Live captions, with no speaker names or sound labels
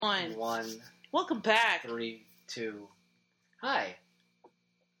One. Welcome back. 3, 2. Hi.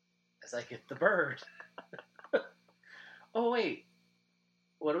 As I get the bird. Oh, wait.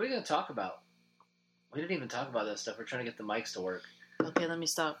 What are we going to talk about? We didn't even talk about that stuff. We're trying to get the mics to work. Okay, let me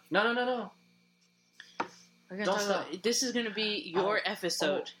stop. No. We're gonna Don't talk stop. About, this is going to be your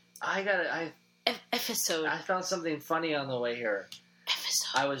episode. I got it. Episode. I found something funny on the way here.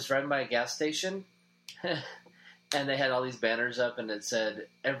 Episode. I was driving by a gas station, and they had all these banners up, and it said,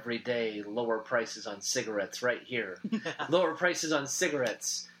 every day, lower prices on cigarettes right here. Lower prices on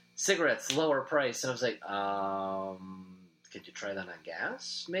cigarettes. Cigarettes, lower price. And I was like, could you try that on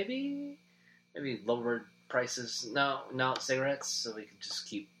gas, maybe? Maybe lower prices. No, cigarettes, so we can just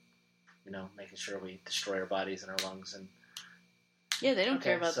keep, making sure we destroy our bodies and our lungs. And yeah, they don't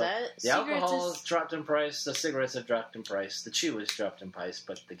care about that. The alcohol has dropped in price, the cigarettes have dropped in price, the chew has dropped in price,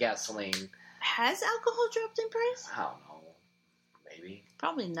 but the gasoline... Has alcohol dropped in price? I don't know. Maybe.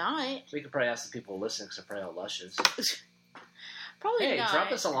 Probably not. We could probably ask the people listening, because they're probably all lushes. Probably not. Hey,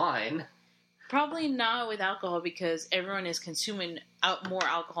 drop us a line. Probably not with alcohol, because everyone is consuming more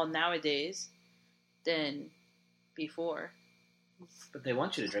alcohol nowadays than before. But they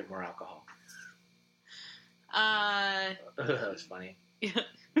want you to drink more alcohol. That was funny.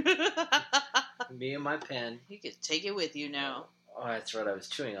 Me and my pen. You could take it with you now. Oh, that's right. I was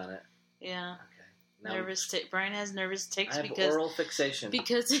chewing on it. Yeah. Okay. Nervous Brian has nervous tics I have oral fixation.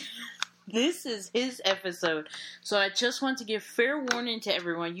 Because this is his episode. So I just want to give fair warning to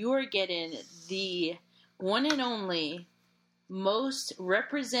everyone. You are getting the one and only most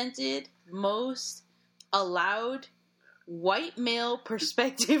represented, most allowed white male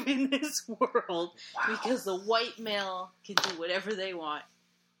perspective in this world. Wow. Because the white male can do whatever they want.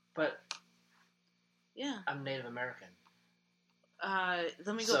 But yeah, I'm Native American.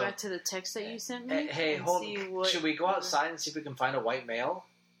 Let me go back to the text that you sent me. Hey, hold on. Should we go outside and see if we can find a white male?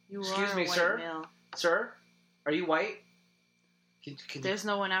 Excuse me, sir. Male. Sir, are you white? There's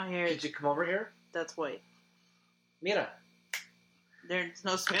no one out here. Could you come over here? That's white. Mira. There's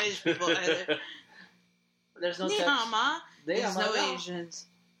no Spanish people either. There's no There's no Asians.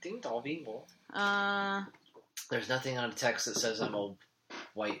 Ding dong bingo. There's nothing on the text that says I'm a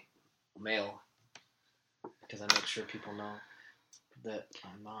white male. Because I make sure people know that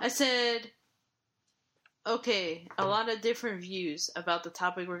I'm not. I said, okay, a lot of different views about the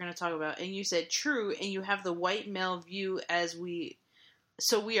topic we're going to talk about. And you said, true, and you have the white male view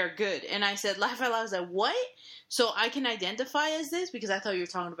so we are good. And I said, laugh out loud, I was like, what? So I can identify as this? Because I thought you were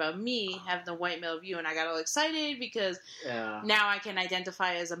talking about me having the white male view. And I got all excited because now I can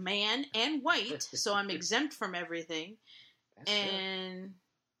identify as a man and white. So I'm exempt from everything. And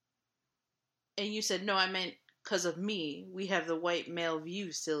you said, no, I meant because of me. We have the white male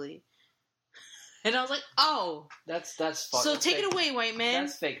view, silly. And I was like, oh. That's fucking so take fake. it away, white man.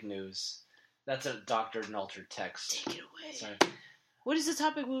 That's fake news. That's a doctored and altered text. Take it away. Sorry. What is the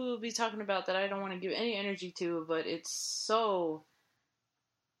topic we will be talking about that I don't want to give any energy to, but it's so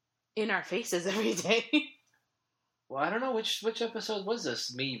in our faces every day? Well, I don't know. Which episode was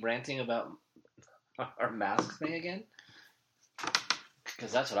this? Me ranting about our mask thing again?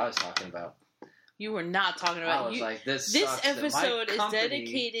 Because that's what I was talking about. You were not talking about... I was like, this episode is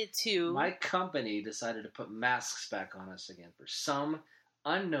dedicated to... My company decided to put masks back on us again for some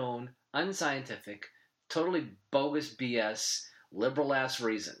unknown, unscientific, totally bogus BS, liberal-ass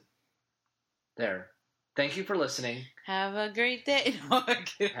reason. There. Thank you for listening. Have a great day.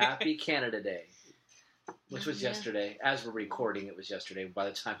 Happy Canada Day. Which was yesterday. As we're recording, it was yesterday. By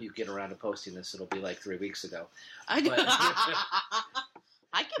the time you get around to posting this, it'll be like 3 weeks ago. I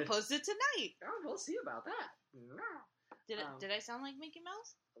can post it tonight. Oh, we'll see about that. Did I sound like Mickey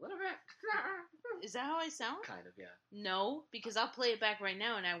Mouse? A little bit. Is that how I sound? Kind of, yeah. No, because I'll play it back right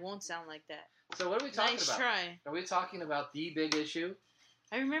now and I won't sound like that. So what are we talking about? Nice try. Are we talking about the big issue?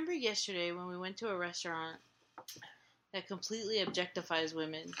 I remember yesterday when we went to a restaurant that completely objectifies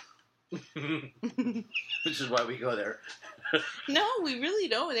women. Which is why we go there. No, we really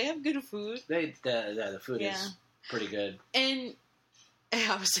don't. They have good food. The food is pretty good. And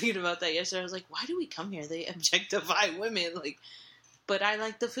I was thinking about that yesterday. I was like, why do we come here? They objectify women. But I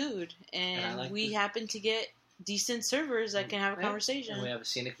like the food. And we happen to get decent servers that can have a conversation. And we have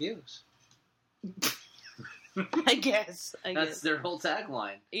scenic views. I guess. That's their whole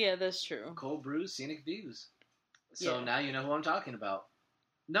tagline. Yeah, that's true. Cold brews, scenic views. So now you know who I'm talking about.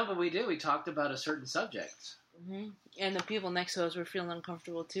 No, but we did. We talked about a certain subject. Mm-hmm. And the people next to us were feeling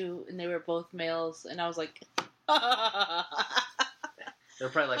uncomfortable too. And they were both males. And I was like... They're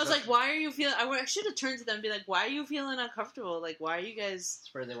probably like... I was like, why are you feeling... I should have turned to them and be like, why are you feeling uncomfortable? Like, why are you guys...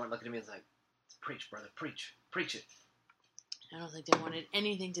 It's where they weren't looking at me and like, preach, brother, preach. Preach it. I don't think they wanted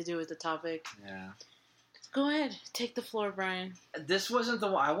anything to do with the topic. Yeah. Go ahead. Take the floor, Brian. This wasn't the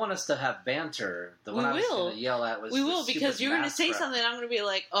one. I want us to have banter. The one I was going to yell at was We will, because you're going to say something, I'm going to be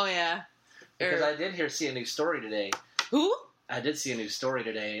like, oh, yeah. Because I did see a new story today. Who? I did see a new story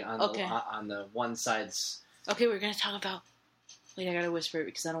today on the one side's... Okay, we're going to talk about... Wait, I got to whisper it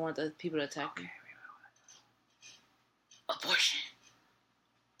because I don't want the people to attack me. Abortion.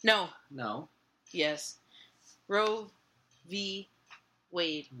 No. No. Yes. Roe v.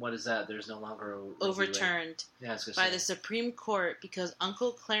 Wade. What is that? There's no longer a Roe overturned by the Supreme Court because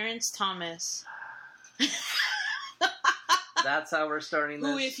Uncle Clarence Thomas... That's how we're starting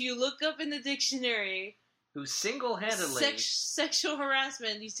this? Who, if you look up in the dictionary... Who single-handedly... sexual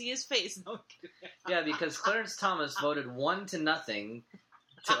harassment. You see his face. No, yeah, because Clarence Thomas voted 1-0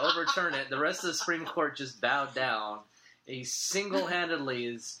 to overturn it. The rest of the Supreme Court just bowed down. He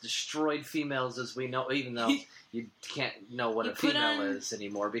single-handedly has destroyed females as we know, even though you can't know what a female is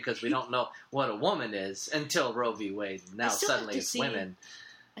anymore because we don't know what a woman is until Roe v. Wade. Now suddenly it's women.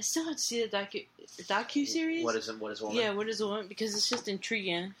 I still have to see the docu-series. What is a woman? Yeah, what is a woman? Because it's just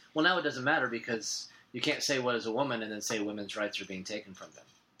intriguing. Well, now it doesn't matter because you can't say what is a woman and then say women's rights are being taken from them.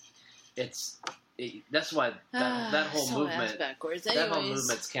 That's why that whole movement. That whole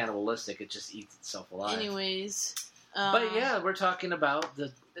movement's cannibalistic. It just eats itself alive. Anyways, but yeah, we're talking about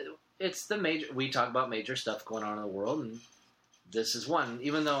it's the major. We talk about major stuff going on in the world, and this is one.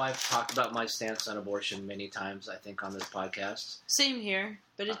 Even though I've talked about my stance on abortion many times, I think on this podcast. Same here,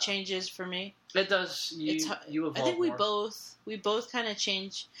 but it changes for me. It does. You evolve. I think we both kind of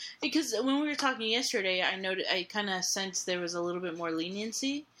change because when we were talking yesterday, I kind of sensed there was a little bit more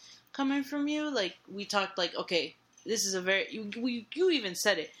leniency coming from you. Like we talked, like okay, this is a very you even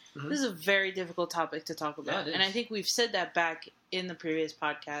said it. Mm-hmm. This is a very difficult topic to talk about, and I think we've said that back in the previous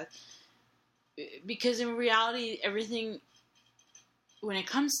podcast because in reality, everything. When it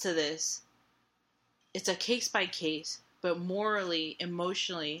comes to this, it's a case by case, but morally,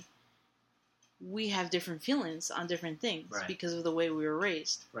 emotionally, we have different feelings on different things because of the way we were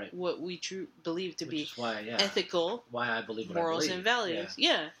raised. Right. What we believe to be ethical. Why I believe what morals I believe. And values.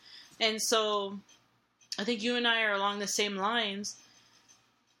 Yeah. And so I think you and I are along the same lines,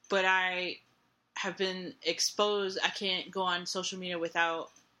 but I have been exposed. I can't go on social media without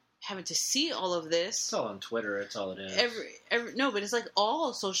having to see all of this. It's all on Twitter. It's all it is. No, but it's like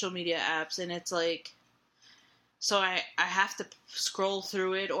all social media apps, and it's like, so I have to scroll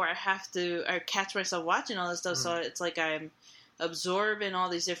through it, or I catch myself watching all this stuff. So it's like I'm absorbing all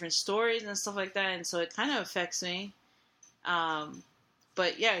these different stories and stuff like that, and so it kind of affects me.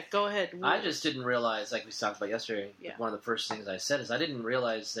 But yeah, go ahead. I just didn't realize, like we talked about yesterday. Yeah. One of the first things I said is I didn't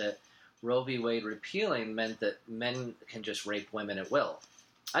realize that Roe v. Wade repealing meant that men can just rape women at will.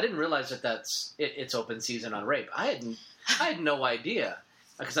 I didn't realize that it's open season on rape. I had no idea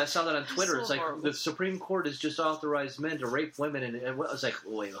because I saw that on Twitter. It's like horrible. The Supreme Court has just authorized men to rape women, and I was like,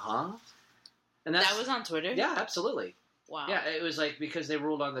 wait, huh? And that was on Twitter. Yeah, absolutely. Wow. Yeah, it was like because they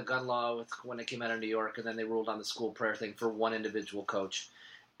ruled on the gun law when it came out of New York, and then they ruled on the school prayer thing for one individual coach,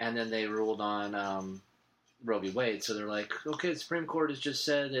 and then they ruled on Roe v. Wade. So they're like, okay, the Supreme Court has just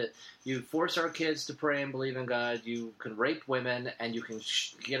said that you force our kids to pray and believe in God, you can rape women, and you can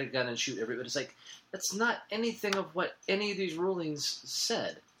get a gun and shoot everybody. It's like, that's not anything of what any of these rulings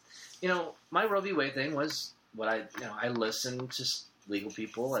said. You know, my Roe v. Wade thing was what I listened to legal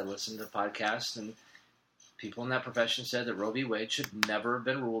people, I listened to podcasts, and people in that profession said that Roe v. Wade should never have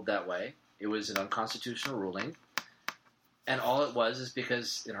been ruled that way. It was an unconstitutional ruling. And all it was is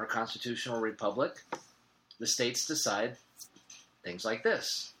because in our constitutional republic, the states decide things like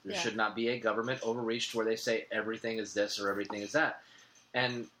this. There should not be a government overreach where they say everything is this or everything is that.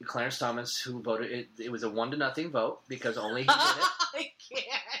 And Clarence Thomas, who voted, it was a 1-0 vote because only he did it. I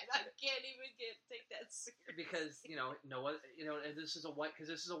can't even take that seriously. Because this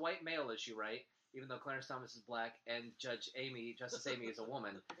is a white male issue, right? Even though Clarence Thomas is black and Justice Amy is a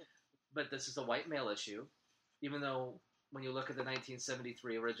woman, but this is a white male issue. Even though when you look at the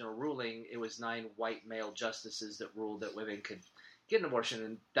 1973 original ruling, it was 9 white male justices that ruled that women could get an abortion,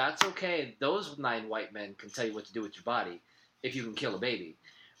 and that's okay. Those 9 white men can tell you what to do with your body if you can kill a baby.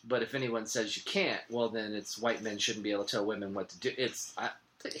 But if anyone says you can't, well, then it's white men shouldn't be able to tell women what to do. It's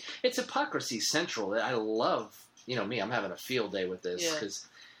hypocrisy central. I love, me, I'm having a field day with this.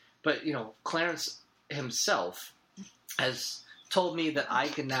 But Clarence himself has told me that I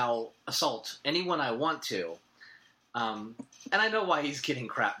can now assault anyone I want to. And I know why he's getting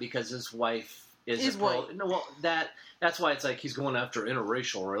crap, because his wife is white. No, well, that's why it's like he's going after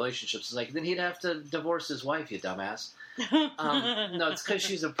interracial relationships. It's like, then he'd have to divorce his wife, you dumbass. No, it's because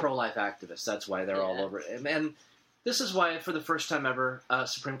she's a pro-life activist. That's why they're all over it. And This is why, for the first time ever,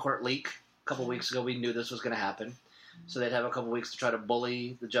 Supreme Court leak a couple weeks ago, we knew this was going to happen. So they'd have a couple weeks to try to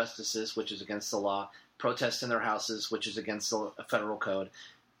bully the justices, which is against the law, protest in their houses, which is against the federal code.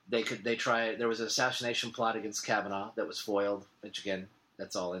 There was an assassination plot against Kavanaugh that was foiled, which again,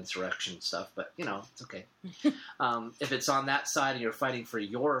 that's all insurrection stuff, but it's okay. If it's on that side and you're fighting for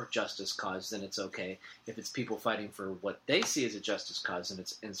your justice cause, then it's okay. If it's people fighting for what they see as a justice cause, then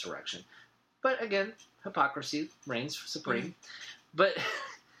it's insurrection. But again, hypocrisy reigns supreme. But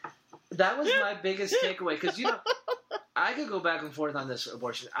that was my biggest takeaway, because I could go back and forth on this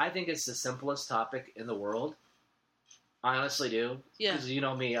abortion. I think it's the simplest topic in the world. I honestly do. Yeah. Because you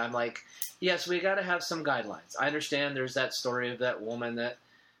know me, I'm like, yes, we got to have some guidelines. I understand there's that story of that woman that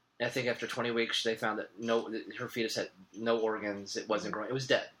I think after 20 weeks they found that her fetus had no organs. It wasn't growing. It was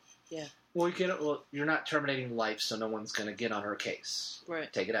dead. Yeah. Well, you're not terminating life, so no one's going to get on her case.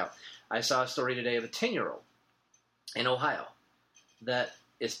 Right. Take it out. I saw a story today of a 10-year-old in Ohio that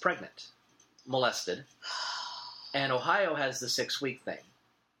is pregnant, molested, and Ohio has the 6-week thing.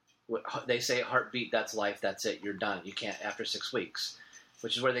 They say heartbeat, that's life, that's it, you're done. You can't after 6 weeks,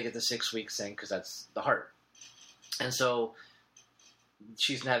 which is where they get the 6 weeks thing, because that's the heart. And so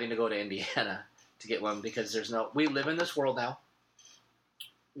she's having to go to Indiana to get one, because we live in this world now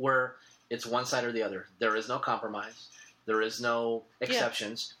where it's one side or the other. There is no compromise. There is no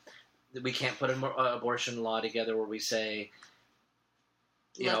exceptions. Yeah. We can't put an abortion law together where we say,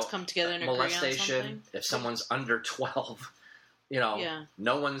 let's come together and molestation, agree on something. If someone's under 12,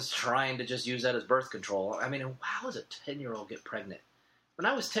 no one's trying to just use that as birth control. I mean, how does a 10-year-old get pregnant? When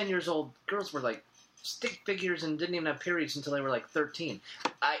I was 10 years old, girls were like stick figures and didn't even have periods until they were like 13.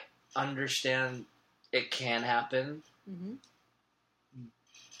 I understand it can happen. Mm-hmm.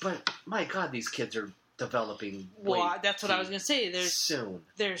 But, my God, these kids are developing. Well, that's what I was going to say.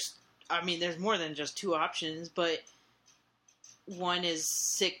 There's more than just two options, but one is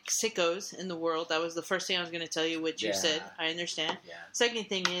sickos in the world. That was the first thing I was going to tell you, which you said. I understand. Yeah. Second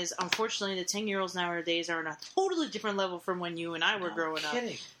thing is, unfortunately, the 10-year-olds nowadays are on a totally different level from when you and I were growing up.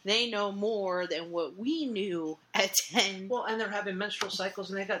 They know more than what we knew at 10. Well, and they're having menstrual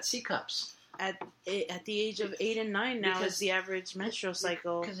cycles, and they got C-cups. At the age of 8 and 9 now is the average menstrual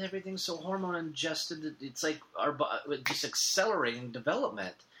cycle. Because everything's so hormone ingested, it's like just accelerating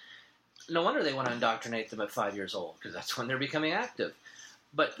development. No wonder they want to indoctrinate them at 5 years old, because that's when they're becoming active.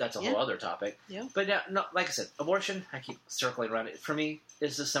 But that's a whole other topic. Yeah. But no, like I said, abortion, I keep circling around it. For me,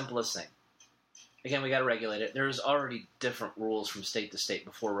 is the simplest thing. Again, we got to regulate it. There's already different rules from state to state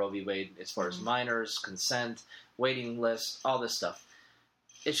before Roe v. Wade, as far as minors, consent, waiting lists, all this stuff.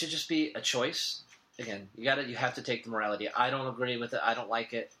 It should just be a choice. Again, you have to take the morality. I don't agree with it. I don't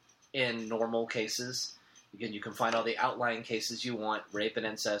like it in normal cases. Again, you can find all the outlying cases you want. Rape and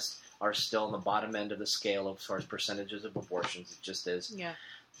incest are still on the bottom end of the scale as far as percentages of abortions. It just is. Yeah.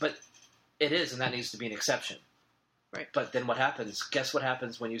 But it is, and that needs to be an exception. Right. But then what happens? Guess what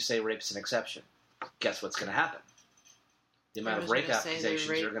happens when you say rape's an exception? Guess what's going to happen? The amount of rape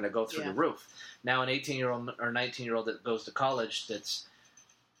accusations are going to go through the roof. Now an 18-year-old or 19-year-old that goes to college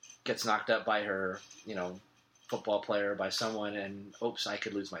gets knocked up by her, football player, by someone, and oops, I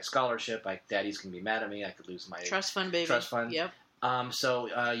could lose my scholarship. Daddy's going to be mad at me. I could lose my trust fund, baby. Trust fund. Yep.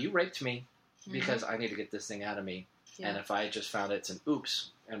 So you raped me because I need to get this thing out of me. Yeah. And if I just found it's an oops,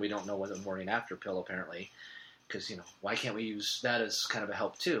 and we don't know what the morning after pill apparently, because why can't we use that as kind of a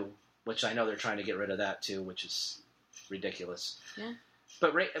help too? Which I know they're trying to get rid of that too, which is ridiculous. Yeah.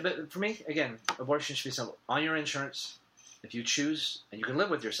 But for me, again, abortion should be simple. On your insurance, if you choose, and you can live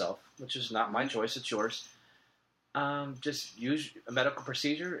with yourself, which is not my choice, it's yours, just use a medical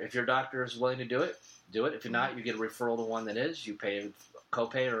procedure. If your doctor is willing to do it, do it. If you're not, you get a referral to one that is. You pay a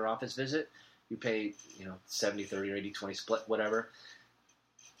copay or office visit. You pay, 70, 30, or 80, 20 split, whatever.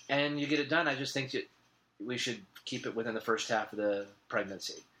 And you get it done. I just think we should keep it within the first half of the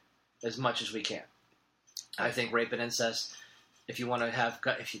pregnancy as much as we can. I think rape and incest, if you got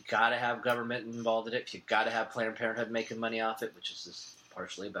to have government involved in it, if you got to have Planned Parenthood making money off it, which is this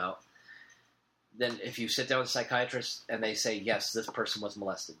partially about, then if you sit down with a psychiatrist and they say, yes, this person was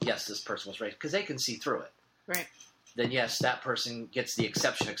molested, yes, this person was raped, because they can see through it. Right. Then yes, that person gets the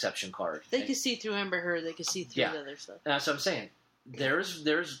exception card. They can see through Amber Heard. They can see through the other stuff. And that's what I'm saying.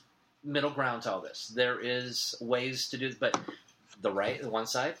 There's middle ground to all this. There is ways to do it, but the one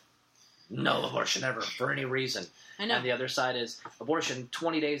side, no abortion ever for any reason. I know. And the other side is abortion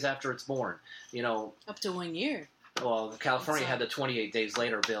 20 days after it's born. Up to 1 year. Well, California had the 28 days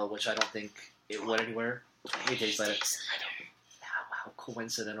later bill, which I don't think it went anywhere. 8 days later. How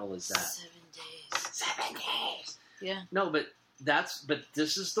coincidental is that? 7 days. Yeah. No, but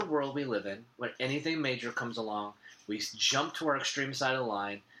this is the world we live in. When anything major comes along, We jump to our extreme side of the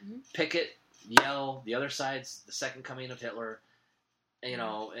line, Mm-hmm. picket, yell, the other side's the second coming of Hitler. You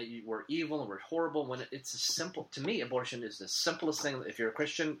know, we're evil and we're horrible. When it's a simple, to me, abortion is the simplest thing. If you're a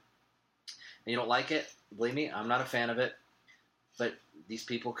Christian and you don't like it, believe me, I'm not a fan of it. But these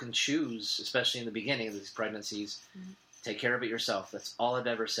people can choose, especially in the beginning of these pregnancies, take care of it yourself. That's all I've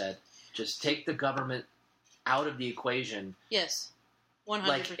ever said. Just take the government out of the equation. Yes, 100%.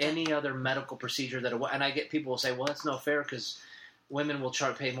 Like any other medical procedure and I get people will say, well, that's no fair because women will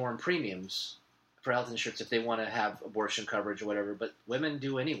pay more in premiums for health insurance if they want to have abortion coverage or whatever. But women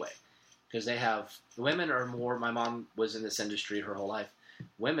do anyway because women are more. My mom was in this industry her whole life.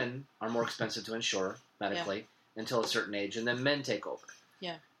 Women are more expensive to insure medically until a certain age, and then men take over.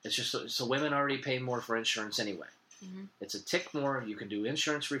 Yeah, it's just so women already pay more for insurance anyway. Mm-hmm. It's a tick more. You can do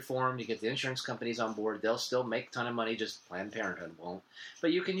insurance reform. You get the insurance companies on board. They'll still make a ton of money. Just Planned Parenthood won't.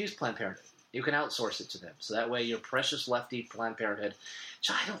 But you can use Planned Parenthood. You can outsource it to them. So that way your precious lefty Planned Parenthood.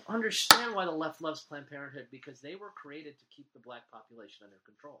 So I don't understand why the left loves Planned Parenthood because they were created to keep the black population under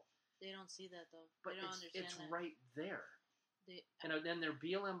control. They don't see that, though. But they don't understand it's that. right there. And then their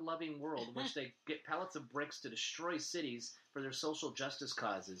BLM-loving world in which they get pallets of bricks to destroy cities for their social justice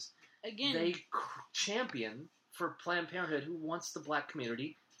causes. Again, they champion for Planned Parenthood who wants the black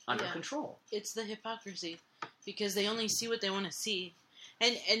community under control. It's the hypocrisy because they only see what they want to see.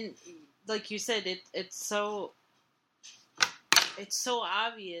 And like you said, it's so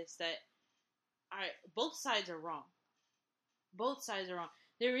obvious that both sides are wrong. Both sides are wrong.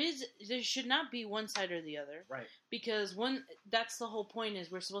 There should not be one side or the other. Right. Because that's the whole point is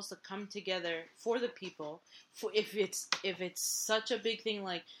we're supposed to come together for the people. If it's such a big thing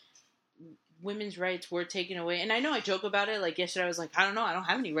like women's rights were taken away. And I know I joke about it. Like yesterday I was like, I don't know, I don't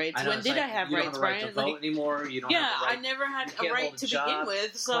have any rights. When did I have rights, You don't have a right to vote anymore. You don't have a right. I never had a right to begin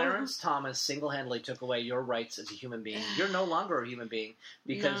with. So Clarence Thomas single-handedly took away your rights as a human being. You're no longer a human being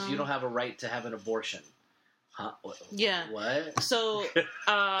because you don't have a right to have an abortion. Huh? Yeah. What? So,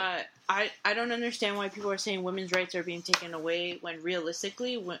 I don't understand why people are saying women's rights are being taken away when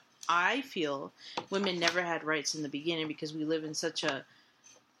realistically, I feel women never had rights in the beginning because we live in such a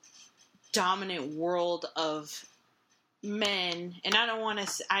dominant world of men. And I don't want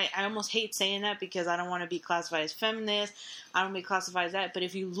to, I almost hate saying that because I don't want to be classified as feminist. I don't want to be classified as that. But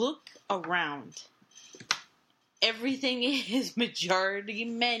if you look around, everything is majority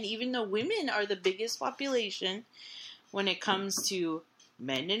men, even though women are the biggest population when it comes to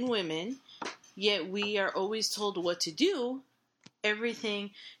men and women, yet we are always told what to do.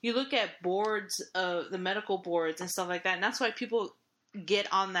 Everything, you look at boards, the medical boards and stuff like that, and that's why people get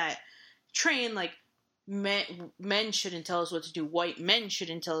on that train, like, men shouldn't tell us what to do, white men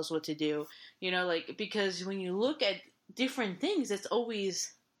shouldn't tell us what to do, like, because when you look at different things, it's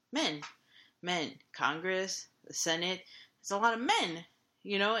always men, Congress, the Senate, it's a lot of men,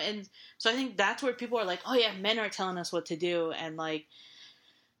 and so I think that's where people are like, oh yeah, men are telling us what to do, and like,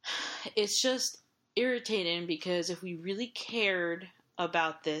 it's just irritating because if we really cared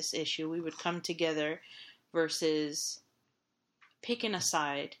about this issue, we would come together versus picking a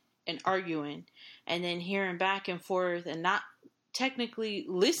side and arguing and then hearing back and forth and not technically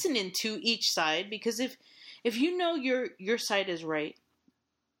listening to each side, because if you know your side is right,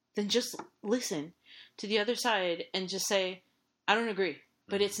 then just listen to the other side and just say, I don't agree.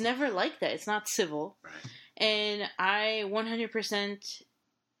 But it's never like that. It's not civil. Right. And I 100%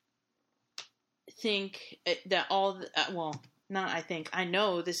 think that I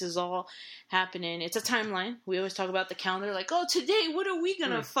know this is all happening. It's a timeline. We always talk about the calendar, like, oh, today, what are we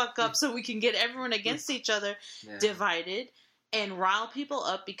going to fuck up so we can get everyone against each other, divided, and rile people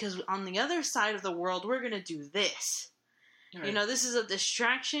up, because on the other side of the world, we're going to do this. Right. This is a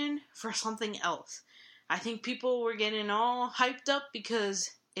distraction for something else. I think people were getting all hyped up because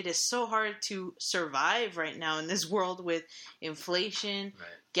it is so hard to survive right now in this world with inflation,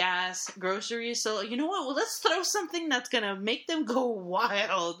 gas, groceries. So, you know what? Well, let's throw something that's going to make them go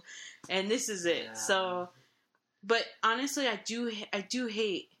wild. And this is it. Yeah. So, but honestly, I do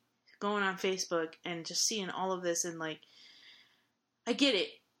hate going on Facebook and just seeing all of this and like, I get it.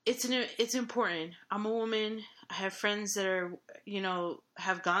 It's important. I'm a woman. I have friends that are,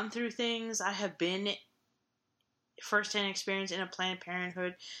 have gone through things. I have been firsthand experience in a Planned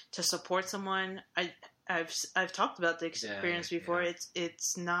Parenthood to support someone. I've talked about the experience before. Yeah.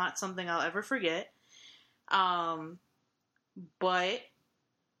 It's not something I'll ever forget. But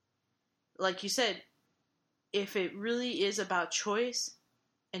like you said, if it really is about choice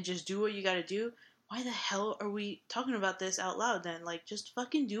and just do what you got to do, why the hell are we talking about this out loud then? Like, just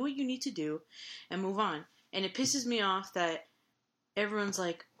fucking do what you need to do and move on. And it pisses me off that everyone's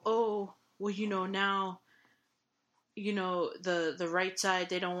like, oh, well, now the right side,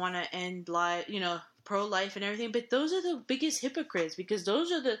 they don't want to end life, pro-life and everything, but those are the biggest hypocrites, because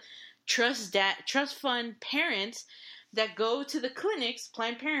those are the trust fund parents that go to the clinics,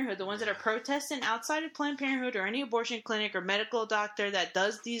 Planned Parenthood, the ones that are protesting outside of Planned Parenthood or any abortion clinic or medical doctor that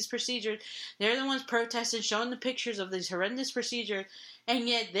does these procedures. They're the ones protesting, showing the pictures of these horrendous procedures, and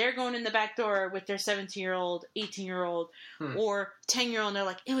yet they're going in the back door with their 17-year-old, 18-year-old, or 10-year-old, and they're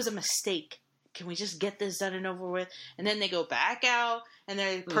like, it was a mistake. Can we just get this done and over with? And then they go back out, and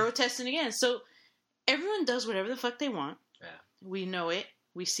they're protesting again. So everyone does whatever the fuck they want. Yeah. We know it.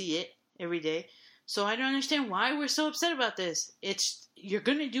 We see it every day. So I don't understand why we're so upset about this. You're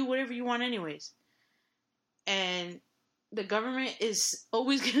going to do whatever you want anyways. And the government is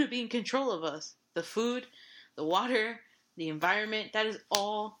always going to be in control of us. The food, the water, the environment, that is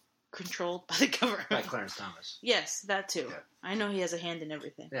all controlled by the government. By Clarence Thomas. Yes, that too. Yeah. I know he has a hand in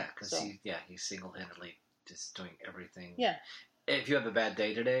everything. Yeah, because he's single-handedly just doing everything. Yeah. If you have a bad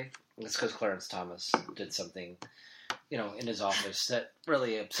day today, it's because Clarence Thomas did something, in his office that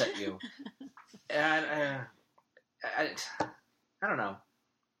really upset you. And I don't know.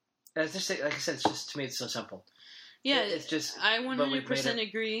 It's just like I said. It's just, to me, it's so simple. Yeah, it's just. I 100%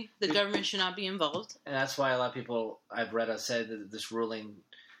 agree. The government should not be involved, and that's why a lot of people I've read have said that this ruling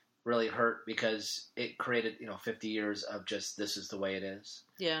really hurt, because it created 50 years of just, this is the way it is.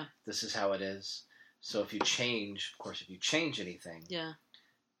 Yeah, this is how it is. So if you change, of course, if you change anything,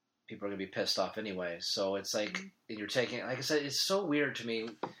 people are gonna be pissed off anyway. So it's like, and you're taking, like I said, it's so weird to me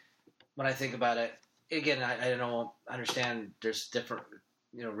when I think about it. Again, I don't understand. There's different,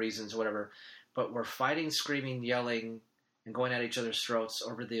 reasons, whatever. But we're fighting, screaming, yelling, and going at each other's throats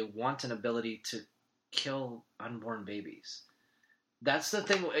over the wanton ability to kill unborn babies. That's the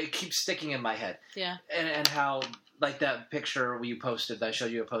thing. It keeps sticking in my head. Yeah. And how, like that picture you posted, that I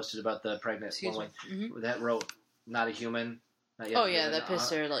showed you, posted about the pregnant woman that wrote, "Not a human." Not yet, oh yeah, that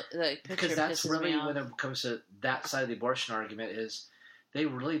picture. Because that's really, when it comes to that side of the abortion argument, is they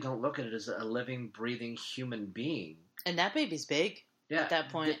really don't look at it as a living, breathing human being. And that baby's big. Yeah, at that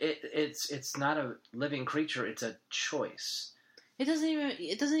point, it's not a living creature; it's a choice. It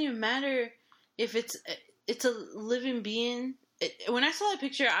doesn't even matter if it's a living being. When I saw that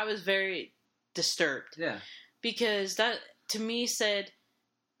picture, I was very disturbed. Yeah, because that to me said,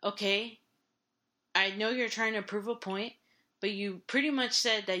 okay, I know you're trying to prove a point, but you pretty much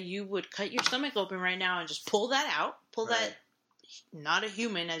said that you would cut your stomach open right now and just pull that out, that not a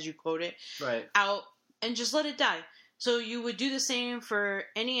human, as you quote it, out, and just let it die. So you would do the same for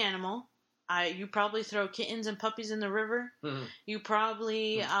any animal. You probably throw kittens and puppies in the river. Mm-hmm. You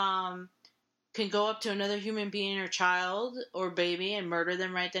probably can go up to another human being or child or baby and murder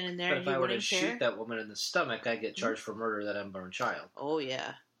them right then and there. But if I were to shoot that woman in the stomach, I'd get charged for murder of that unborn child. Oh,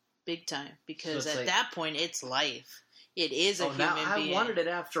 yeah. Big time. Because at that point, it's life. It is a human being. I wanted it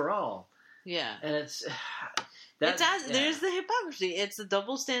after all. Yeah. And it's... There's the hypocrisy. It's the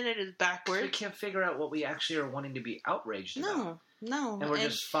double standard is backwards. We can't figure out what we actually are wanting to be outraged about. No. And we're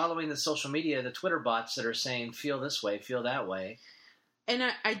just following the social media, the Twitter bots that are saying, feel this way, feel that way. And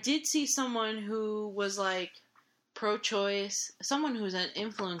I did see someone who was like pro-choice, someone who's an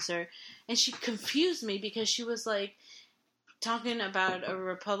influencer, and she confused me because she was like talking about a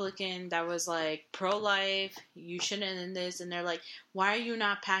Republican that was like pro-life, you shouldn't end this, and they're like, why are you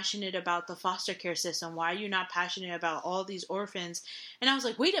not passionate about the foster care system? Why are you not passionate about all these orphans? And I was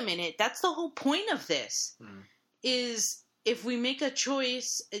like, wait a minute, that's the whole point of this, is if we make a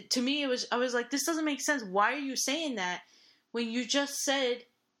choice, to me I was like, this doesn't make sense. Why are you saying that when you just said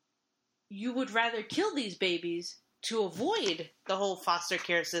you would rather kill these babies to avoid the whole foster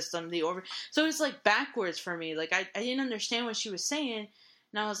care system, so it's like backwards for me. Like I didn't understand what she was saying,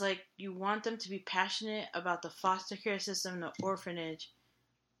 and I was like, you want them to be passionate about the foster care system, the orphanage,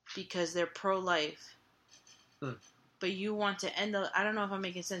 because they're pro-life, but you want to end I don't know if I'm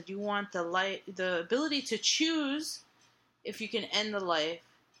making sense. You want the ability to choose if you can end the life.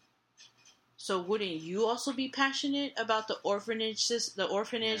 So wouldn't you also be passionate about the orphanage,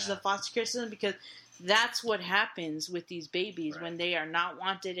 the foster care system? Because that's what happens with these babies when they are not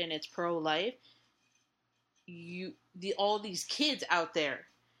wanted and it's pro-life. All these kids out there,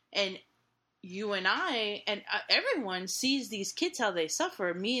 and you and I, and everyone sees these kids, how they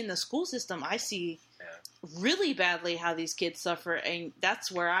suffer. Me in the school system, I see really badly how these kids suffer, and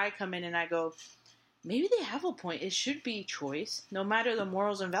that's where I come in and I go, maybe they have a point. It should be choice, no matter the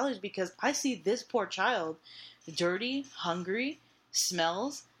morals and values, because I see this poor child dirty, hungry,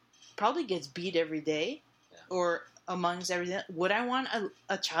 smells, probably gets beat every day, or amongst everything. Would I want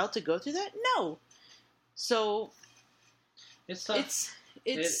a child to go through that? No. So it's tough.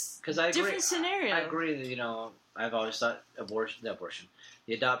 It's different scenario. I agree that I've always thought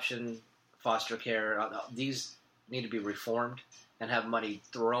the adoption, foster care, these need to be reformed and have money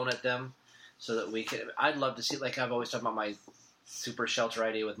thrown at them so that we can. I'd love to see, like I've always talked about my super shelter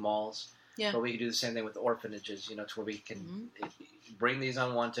idea with malls. Yeah. But we can do the same thing with orphanages, to where we can bring these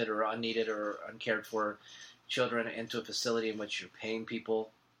unwanted or unneeded or uncared for children into a facility in which you're paying people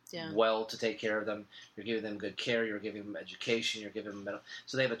well to take care of them. You're giving them good care. You're giving them education. You're giving them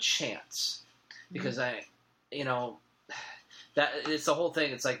so they have a chance. Because that it's the whole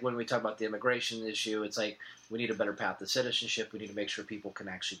thing. It's like when we talk about the immigration issue, it's like we need a better path to citizenship. We need to make sure people can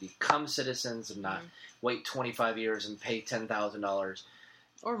actually become citizens and not wait 25 years and pay $10,000.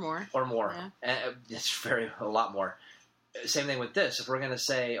 Or more. Yeah. It's a lot more. Same thing with this. If we're going to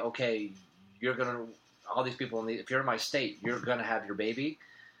say, okay, all these people, if you're in my state, you're going to have your baby.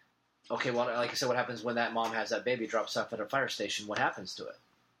 Okay, well, like I said, what happens when that mom has that baby, drops off at a fire station? What happens to it?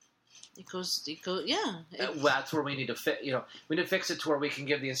 It goes, yeah. That's where we need to fix, we need to fix it to where we can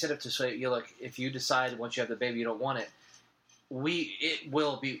give the incentive to say, look, if you decide once you have the baby you don't want it, we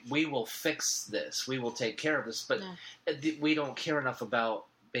will fix this. We will take care of this. But we don't care enough about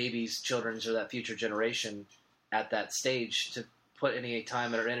babies, children's, or that future generation at that stage to put any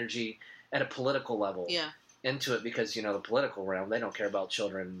time or energy at a political level into it, because the political realm, they don't care about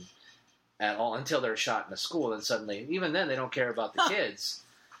children at all until they're shot in a school, and suddenly, even then, they don't care about the kids.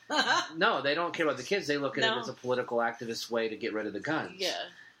 No, they don't care about the kids. They look at it as a political activist way to get rid of the guns.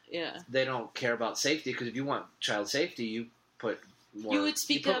 Yeah. They don't care about safety, because if you want child safety, you put more. You would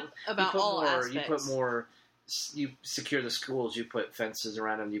speak up about all aspects. You put more. You secure the schools. You put fences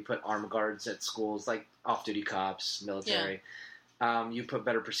around them. You put armed guards at schools, like off-duty cops, military. You put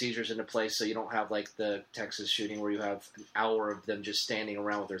better procedures into place, so you don't have like the Texas shooting where you have an hour of them just standing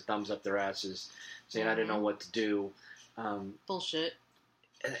around with their thumbs up their asses, saying, "I didn't know what to do." Bullshit.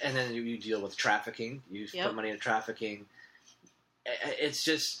 And then you deal with trafficking. You put money into trafficking.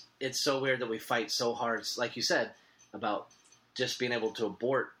 It's so weird that we fight so hard, like you said, about just being able to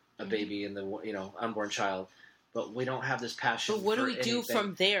abort a baby and the unborn child. But we don't have this passion. But what do we do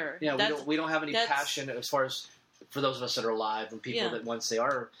from there? Yeah, we don't have any passion as far as for those of us that are alive and people that once they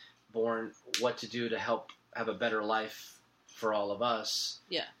are born, what to do to help have a better life for all of us.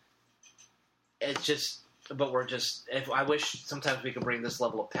 Yeah. It's just, but I wish sometimes we could bring this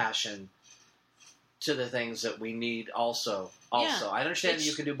level of passion to the things that we need also. I understand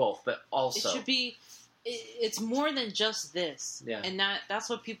you can do both, but also. It should be, it's more than just this. Yeah. And that's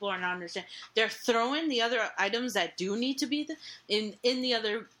what people are not understanding. They're throwing the other items that do need to be in the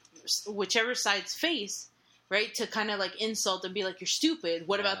other, whichever side's face, right? To kind of like insult and be like, you're stupid.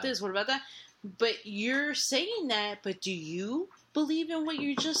 What about this? What about that? But you're saying that, but do you believe in what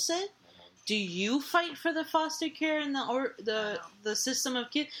you just said? Do you fight for the foster care and the system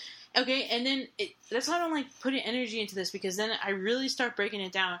of kids? Okay, and then that's why I don't like putting energy into this, because then I really start breaking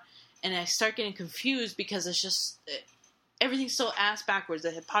it down and I start getting confused, because it's just everything's so ass backwards,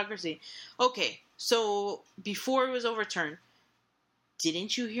 the hypocrisy. Okay, so before it was overturned,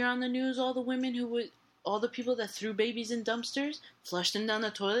 didn't you hear on the news all the people that threw babies in dumpsters, flushed them down the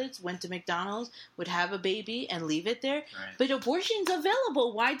toilets, went to McDonald's, would have a baby and leave it there? Right. But abortion's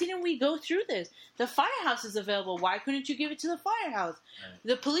available. Why didn't we go through this? The firehouse is available. Why couldn't you give it to the firehouse? Right.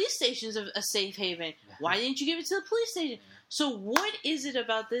 The police station's a safe haven. Why didn't you give it to the police station? So what is it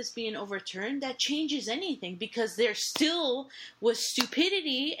about this being overturned that changes anything? Because there still was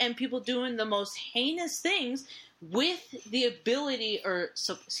stupidity and people doing the most heinous things with the ability,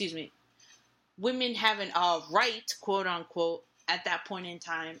 women having a right, quote unquote, at that point in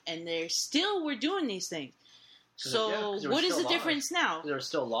time, and they still were doing these things. So what is the difference now? There are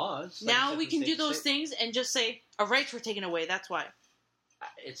still laws. Now we can do those things and just say our rights were taken away. That's why.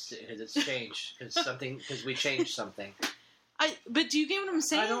 It's changed because we changed something. But do you get what I'm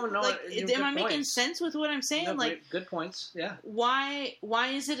saying? I don't know. Am I making sense with what I'm saying? No, good points. Yeah. Why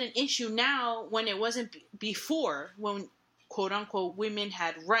is it an issue now when it wasn't before, when quote unquote women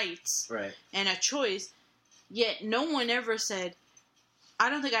had rights and a choice, yet no one ever said, I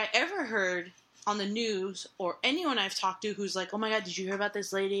don't think I ever heard on the news or anyone I've talked to who's like, oh my God, did you hear about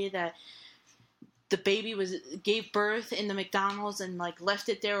this lady that the baby gave birth in the McDonald's and like left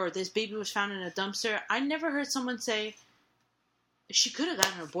it there, or this baby was found in a dumpster? I never heard someone say she could have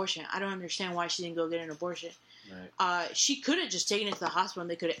gotten an abortion. I don't understand why she didn't go get an abortion. Right. She could have just taken it to the hospital and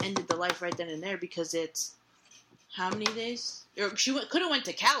they could have ended the life right then and there, because it's how many days? Or she could have went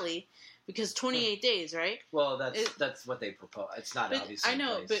to Cali, because 28 days, right? Well, that's what they propose. It's not obviously. I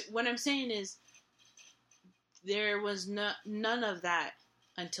know, but what I'm saying is there was none of that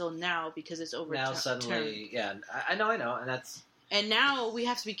until now, because it's overturned. Now suddenly, yeah, I know, and that's. And now we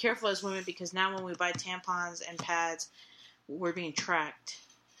have to be careful as women because now when we buy tampons and pads, we're being tracked.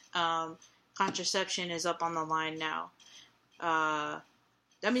 Contraception is up on the line now. I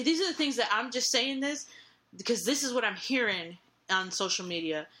mean, these are the things that I'm just saying this because this is what I'm hearing on social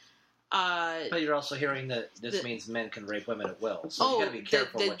media. But you're also hearing that this means men can rape women at will. So you got to be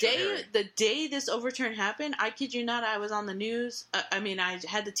careful what you're hearing. The day this overturn happened, I kid you not, I was on the news. I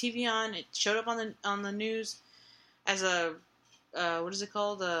had the TV on. It showed up on the news as a what is it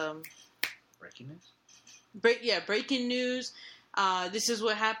called? Breaking news. Breaking news. This is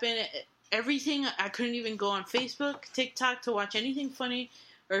what happened. Everything. I couldn't even go on Facebook, TikTok to watch anything funny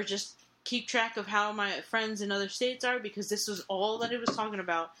or just keep track of how my friends in other states are because this was all that it was talking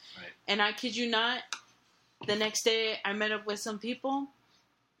about. Right. And I kid you not, the next day I met up with some people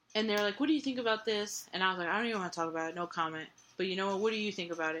and they're like, what do you think about this? And I was like, I don't even want to talk about it. No comment. But you know what do you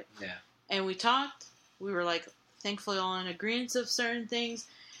think about it? Yeah. And we talked. We were like, thankfully all in agreement of certain things.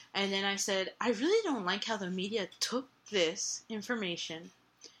 And then I said, I really don't like how the media took this information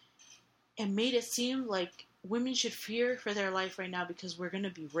and made it seem like women should fear for their life right now because we're going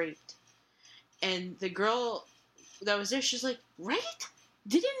to be raped. And the girl that was there, she's like, right?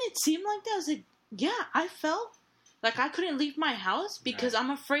 Didn't it seem like that? I was like, yeah, I felt like I couldn't leave my house because I'm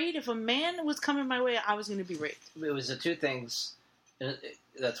afraid if a man was coming my way, I was going to be raped. It was the two things.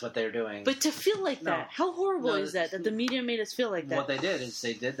 That's what they're doing. But to feel like that, how horrible is that the media made us feel like that? What they did is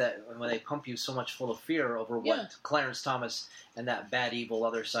they did that when they pump you so much full of fear over what Clarence Thomas and that bad, evil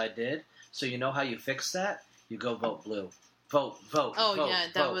other side did. So you know how you fix that? You go vote blue. Vote. Oh, vote, yeah,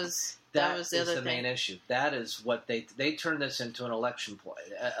 vote. was the other thing. That's the main issue. That is what they turned this into an election ploy,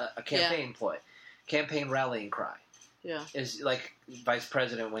 a campaign ploy, campaign rallying cry. Yeah, is like Vice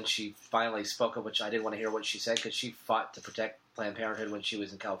President when she finally spoke up, which I didn't want to hear what she said because she fought to protect Planned Parenthood when she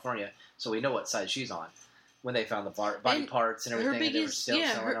was in California, so we know what side she's on. When they found the body parts and everything, and they were still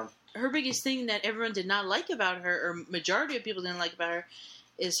selling them. Her biggest thing that everyone did not like about her, or majority of people didn't like about her,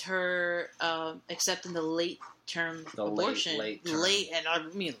 is her accepting the late-term abortion. Late, and I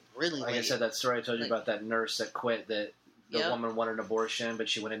mean really like late. I said, that story I told you about that nurse that quit, that the woman wanted an abortion, but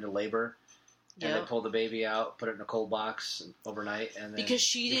she went into labor. And they pulled the baby out, put it in a cold box overnight, and then because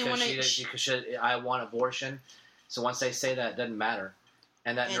she didn't want to. I want abortion. So once they say that, it doesn't matter.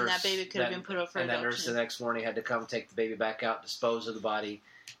 And that nurse, that baby could have been put up for adoption. And that nurse the next morning had to come take the baby back out, dispose of the body,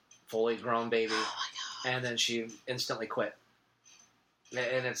 fully grown baby, oh my God. And then she instantly quit.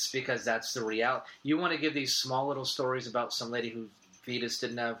 And it's because that's the reality. You want to give these small little stories about some lady whose fetus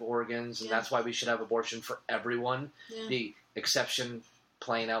didn't have organs, and that's why we should have abortion for everyone. Yeah. The exception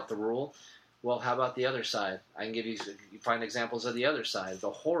playing out the rule. Well, how about the other side? I can give you find examples of the other side, the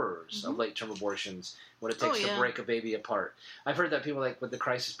horrors of late-term abortions, what it takes to break a baby apart. I've heard that people like with the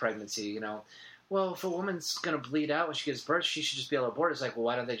crisis pregnancy, well, if a woman's going to bleed out when she gives birth, she should just be able to abort. It's like, well,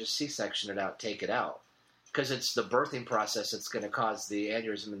 why don't they just C-section it out, take it out? Because it's the birthing process that's going to cause the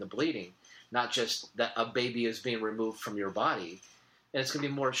aneurysm and the bleeding, not just that a baby is being removed from your body. And it's going to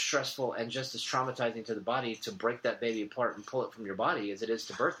be more stressful and just as traumatizing to the body to break that baby apart and pull it from your body as it is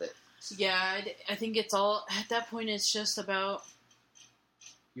to birth it. Yeah, I think it's all at that point. It's just about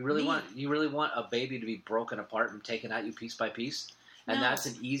you really want a baby to be broken apart and taken at you piece by piece, and that's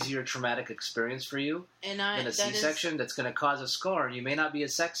an easier traumatic experience for you than a C-section that's going to cause a scar. You may not be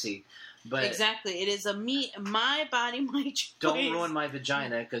as sexy, but exactly, it is my body, my choice. Don't ruin my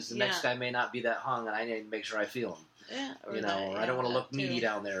vagina because the next guy may not be that hung, and I need to make sure I feel him. Yeah, or or I don't want to look meaty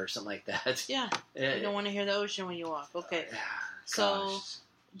down there or something like that. Yeah, you don't want to hear the ocean when you walk. Okay, so.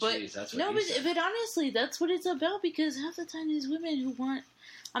 But jeez, that's what but honestly, that's what it's about because half the time these women who want,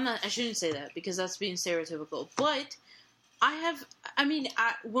 I shouldn't say that because that's being stereotypical. But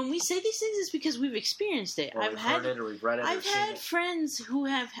when we say these things, it's because we've experienced it. Or we've heard it or we've read it. I've had friends who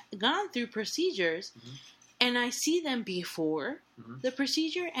have gone through procedures, and I see them before the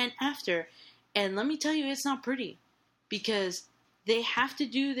procedure and after, and let me tell you, it's not pretty because they have to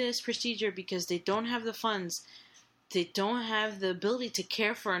do this procedure because they don't have the funds. They don't have the ability to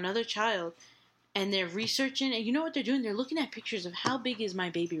care for another child, and they're researching. And you know what they're doing? They're looking at pictures of how big is my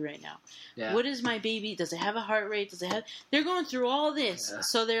baby right now. Yeah. What is my baby? Does it have a heart rate? They're going through all this. Yeah.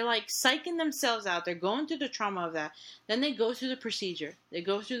 So they're like psyching themselves out. They're going through the trauma of that. Then they go through the procedure.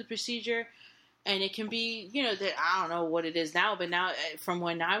 And it can be, I don't know what it is now, but now from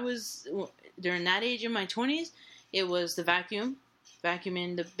when I was during that age in my 20s, it was the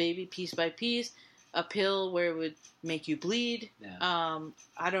vacuuming the baby piece by piece. A pill where it would make you bleed. Yeah.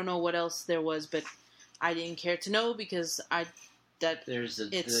 I don't know what else there was, but I didn't care to know because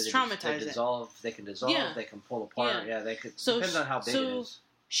it's traumatizing. They can dissolve. Yeah. They can pull apart. Yeah, they could. Depends on how big it is.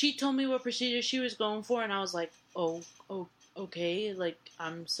 She told me what procedure she was going for, and I was like, oh okay, like,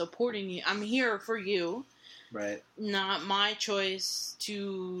 I'm supporting you. I'm here for you. Right. Not my choice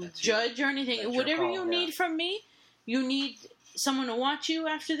to That's judge or anything. That's your Whatever call, you yeah. need from me, you need someone to watch you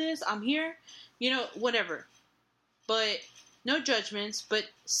after this, I'm here. Whatever. But no judgments. But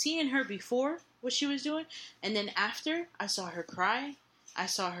seeing her before, what she was doing, and then after, I saw her cry. I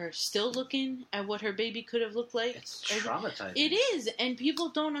saw her still looking at what her baby could have looked like. It's traumatizing. It is, and people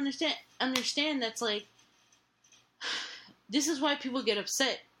don't understand that's like, this is why people get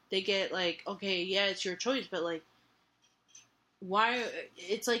upset. They get like, okay, yeah, it's your choice, but like, why?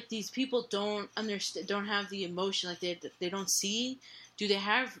 It's like these people don't understand, don't have the emotion, like they don't see. Do they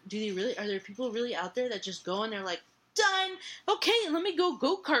really? Are there people really out there that just go and they're like, done? Okay, let me go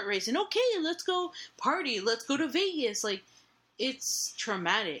kart racing. Okay, let's go party. Let's go to Vegas. Like, it's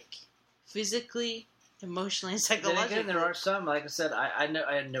traumatic, physically, emotionally, and psychologically. Then again, there are some, like I said, I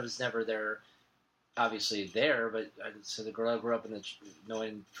was never there, obviously there, but so the girl I grew up in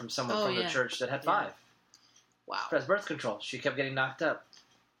knowing from someone from the church that had 5. Wow. She has birth control. She kept getting knocked up.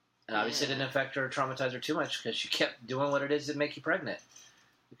 And obviously it didn't affect her or traumatize her too much because she kept doing what it is to make you pregnant.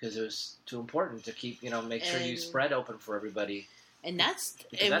 Because it was too important to keep, make sure you spread open for everybody. And that's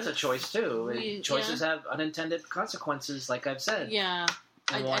a choice too. Choices have unintended consequences, like I've said. Yeah.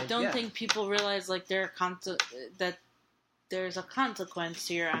 I don't think people realize like that there's a consequence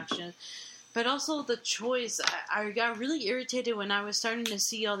to your actions. But also the choice, I got really irritated when I was starting to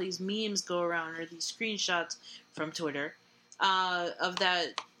see all these memes go around, or these screenshots from Twitter, of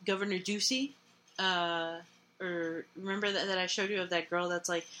that Governor Ducey, or remember that I showed you of that girl that's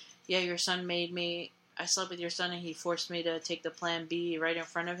like, yeah, your son I slept with your son and he forced me to take the Plan B right in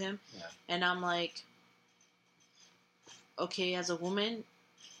front of him. Yeah. And I'm like, okay, as a woman,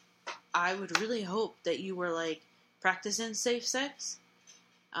 I would really hope that you were like practicing safe sex.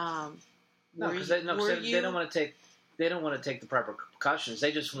 No, because they don't want to take the proper precautions.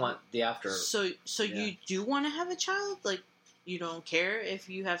 They just want the after. So you do want to have a child? Like, you don't care if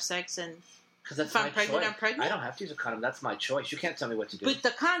you have sex and because that's if I'm my pregnant, choice. I'm pregnant. I don't have to use a condom. That's my choice. You can't tell me what to do. But the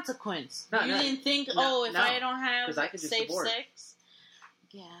consequence. You didn't think, if I don't have I could safe abort. Sex.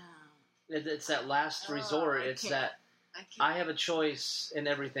 Yeah. It's that last resort. It's that I have a choice in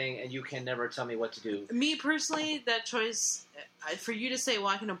everything, and you can never tell me what to do. Me personally, that choice for you to say, "Well,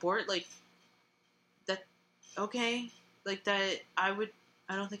 I can abort," like that. Okay, like that. I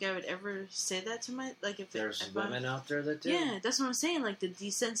don't think I would ever say that to my There's women out there that do. Yeah, that's what I'm saying. Like the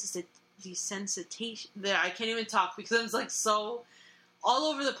desensitization. I can't even talk because I'm like so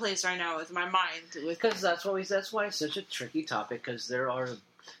all over the place right now with my mind. Because that's why it's such a tricky topic. Because there are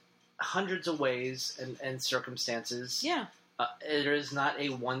hundreds of ways and circumstances. Yeah. There is not a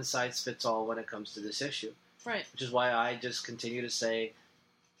one size fits all when it comes to this issue. Right. Which is why I just continue to say,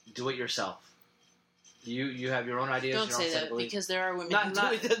 do it yourself. You have your own ideas. Don't your say own that because there are women who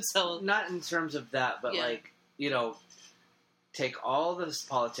do it themselves. Not in terms of that, but take all the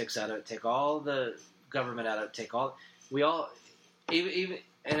politics out of it, take all the government out of it, even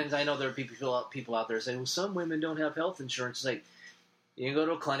and I know there are people out there saying, well, some women don't have health insurance. It's like, you can go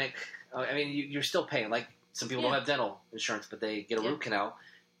to a clinic. I mean, you're still paying. Like, some people don't have dental insurance, but they get a root canal.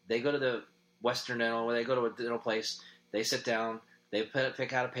 They go to the Western Dental, where they go to a dental place. They sit down. They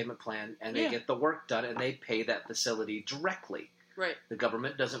pick out a payment plan, and they get the work done, and they pay that facility directly. Right. The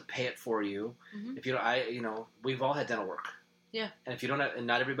government doesn't pay it for you. Mm-hmm. If you don't, we've all had dental work. Yeah. And if you don't have, and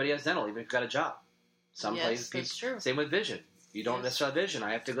not everybody has dental, even if you've got a job. Some places, that's true. Same with vision. You don't necessarily have vision.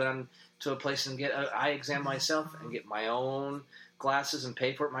 I have to go down to a place and get an eye exam myself and get my own glasses and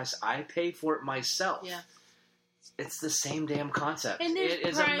pay for it myself. I pay for it myself. Yeah. It's the same damn concept. And it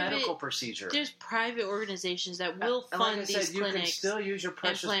is a medical procedure. There's private organizations that will fund these clinics. You can still use your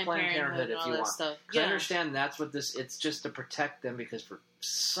precious Planned Parenthood if you want. I understand that's what it's just to protect them, because for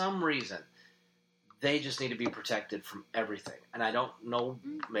some reason they just need to be protected from everything. And I don't know,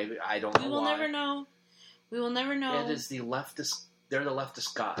 maybe I don't know why. We will never know. We will never know. It is the leftist, they're the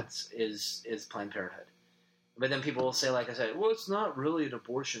leftist gods, is Planned Parenthood. But then people will say, like I said, well, it's not really an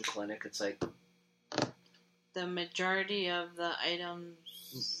abortion clinic. It's like, the majority of the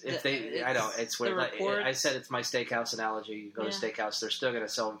items. It's weird. I said it's my steakhouse analogy. You go to a steakhouse, they're still going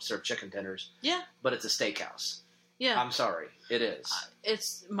to serve chicken tenders. Yeah. But it's a steakhouse. Yeah. I'm sorry. It is.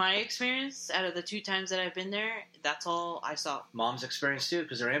 It's my experience. Out of the 2 times that I've been there, that's all I saw. Mom's experience, too,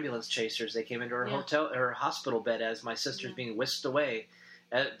 because they're ambulance chasers. They came into her hospital bed as my sister's being whisked away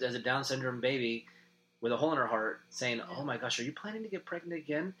as a Down syndrome baby with a hole in her heart, saying, oh my gosh, are you planning to get pregnant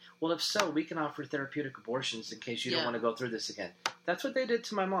again? Well, if so, we can offer therapeutic abortions in case you don't want to go through this again. That's what they did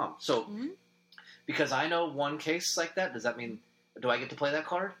to my mom. So, because I know one case like that, does that mean, do I get to play that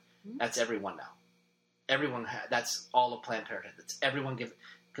card? Mm-hmm. That's everyone now. everyone that's all of Planned Parenthood. That's everyone give,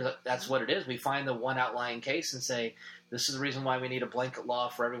 because that's what it is. We find the one outlying case and say, this is the reason why we need a blanket law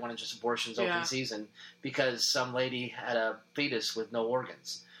for everyone and just abortion's open season, because some lady had a fetus with no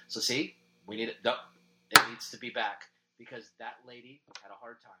organs. So see, we need it. No, it needs to be back because that lady had a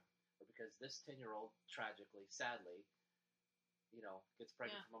hard time, or because this 10-year-old tragically, sadly, gets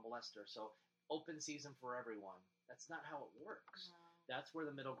pregnant from a molester. So open season for everyone. That's not how it works. No. That's where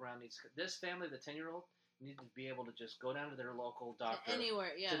the middle ground needs. This family, the 10-year-old, needs to be able to just go down to their local doctor,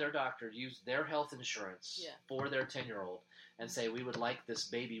 to their doctor, use their health insurance for their 10-year-old, and say, we would like this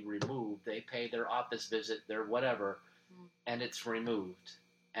baby removed. They pay their office visit, their whatever, and it's removed.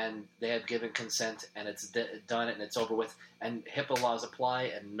 And they have given consent, and it's done, and it's over with. And HIPAA laws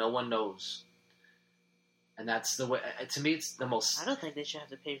apply, and no one knows. And that's the way. To me, it's the most. I don't think they should have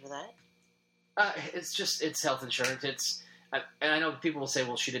to pay for that. It's health insurance. And I know people will say,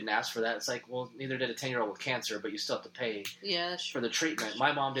 well, she didn't ask for that. It's like, well, neither did a 10-year-old with cancer, but you still have to pay for the treatment.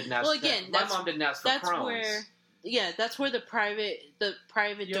 My mom didn't ask. Well, again, my mom didn't ask for Crohn's. That's where the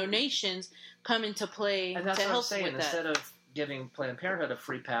private donations come into play. And that's to what help I'm saying. with that. Instead of giving Planned Parenthood a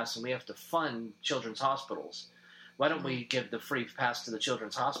free pass, and we have to fund children's hospitals, why don't we give the free pass to the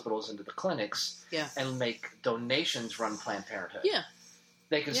children's hospitals and to the clinics, and make donations run Planned Parenthood? Yeah.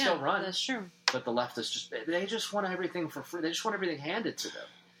 They can still run. That's true. But the leftists they just want everything for free. They just want everything handed to them.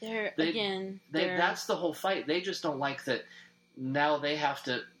 That's the whole fight. They just don't like that now they have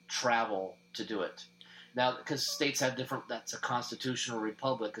to travel to do it. Now, because states have different, that's a constitutional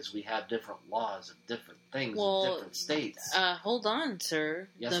republic, because we have different laws of different things in different states. Hold on, sir.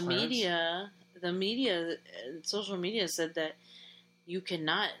 Yes, the media, social media said that you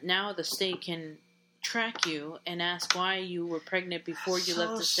cannot, now the state can track you and ask why you were pregnant before you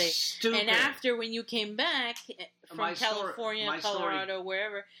left the state. Stupid. And after, when you came back from California, Colorado,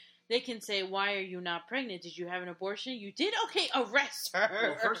 wherever, they can say, why are you not pregnant? Did you have an abortion? You did? Okay, arrest her.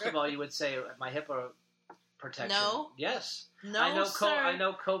 Well, first of all, you would say, my HIPAA protection. No. Yes. No, sir. I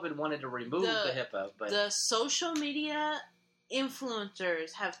know COVID wanted to remove the HIPAA, but... The social media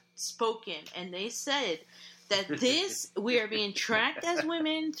influencers have spoken, and they said that we are being tracked as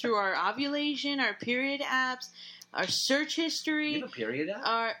women through our ovulation, our period apps, our search history. You have a period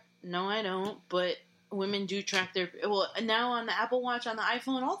app? No, I don't, but women do track their... Well, now on the Apple Watch, on the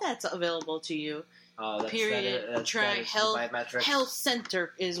iPhone, all that's available to you. Oh, that's period, track, health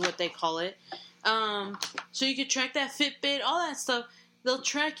center is what they call it. So you could track that Fitbit, all that stuff. They'll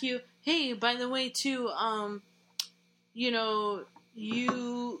track you. Hey, by the way, too,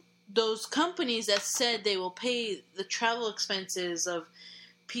 those companies that said they will pay the travel expenses of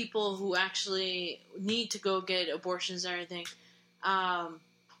people who actually need to go get abortions and everything.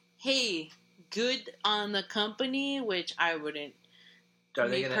 Hey, good on the company, which I wouldn't. Are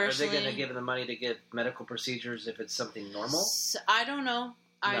they going to give them the money to get medical procedures if it's something normal? I don't know.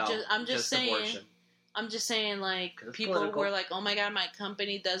 I'm just saying. Abortion. I'm just saying, like, people political. were like, oh my god, my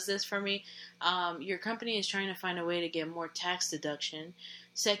company does this for me. Your company is trying to find a way to get more tax deduction.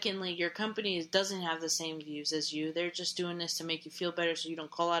 Secondly, your company doesn't have the same views as you. They're just doing this to make you feel better so you don't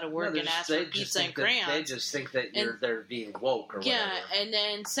call out of work and ask for pizza and crayons. They just think that they're being woke or whatever. Yeah, and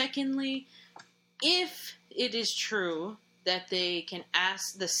then secondly, if it is true that they can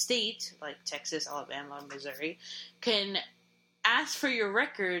ask the state, like Texas, Alabama, Missouri, can ask for your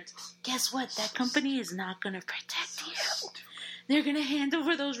records, guess what? That company is not going to protect you. They're going to hand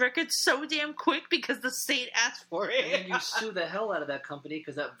over those records so damn quick because the state asked for it. And then you sue the hell out of that company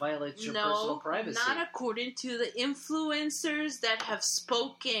because that violates your personal privacy. Not according to the influencers that have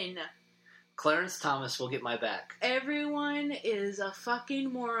spoken. Clarence Thomas will get my back. Everyone is a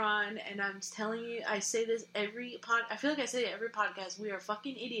fucking moron, and I'm telling you, I say this I feel like I say it every podcast, we are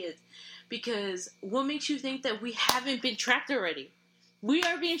fucking idiots. Because what makes you think that we haven't been tracked already? We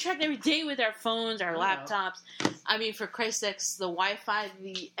are being tracked every day with our phones, our laptops. I mean, for Christ's sakes, the Wi-Fi,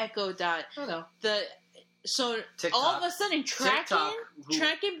 the Echo Dot. So TikTok. all of a sudden,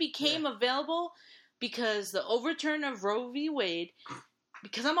 tracking became available because the overturn of Roe v. Wade,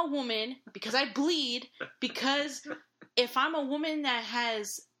 because I'm a woman, because I bleed, because if I'm a woman that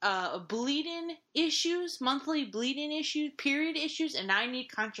has bleeding issues, monthly bleeding issues, period issues, and I need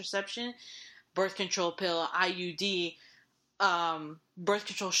contraception, birth control pill, IUD, birth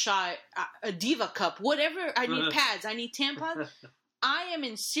control shot, a Diva cup, whatever. I need pads. I need tampons. I am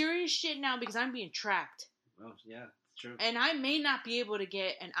in serious shit now because I'm being tracked. Well, yeah, it's true. And I may not be able to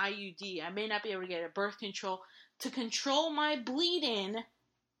get an IUD. I may not be able to get a birth control to control my bleeding,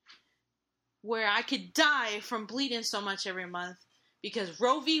 where I could die from bleeding so much every month because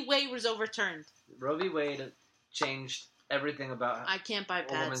Roe v. Wade was overturned. Roe v. Wade changed everything about I can't buy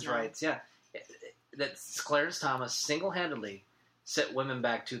pads women's now. rights. Yeah. that Clarence Thomas single-handedly set women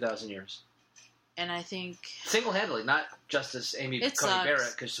back 2,000 years. And I think Single-handedly, not Justice Amy It Coney sucks.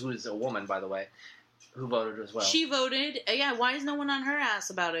 Barrett, because who is a woman, by the way, who voted as well. she voted. Yeah, why is no one on her ass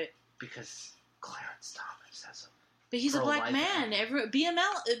about it? Because Clarence Thomas has a... But he's a black Pro-life man.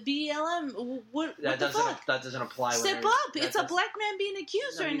 BLM. What That the doesn't fuck? that doesn't apply. Step when up! that It's a does- black man being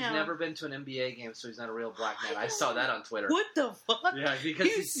accused No, right he's now. never been to an NBA game, so he's not a real black man. I I saw don't that on Twitter. What the fuck? Yeah, because Are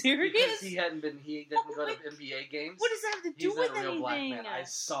you serious? Because he didn't Oh go to my- NBA games. What does that have to He's do with not a real black anything? man. I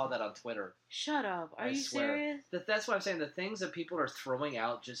saw that on Twitter. Shut up! Are I you swear. serious? That's why I'm saying the things that people are throwing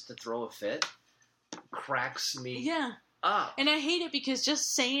out just to throw a fit cracks me Yeah, up. and I hate it because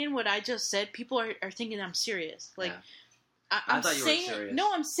just saying what I just said, people are thinking I'm serious. Like Yeah. I'm I thought you were saying, serious.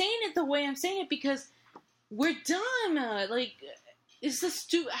 no, I'm saying it the way I'm saying it because we're done. Like, it's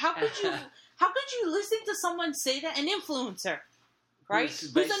the How could you? How could you listen to someone say that? An influencer, right?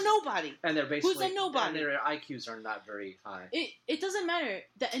 Who's a nobody. And they're basically Who's a nobody? And their IQs are not very high. It doesn't matter.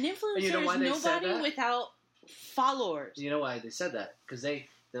 That an influencer you know why is they said nobody that? without followers. You know why they said that? Because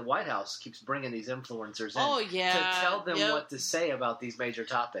the White House keeps bringing these influencers in Oh yeah, to tell them yep. what to say about these major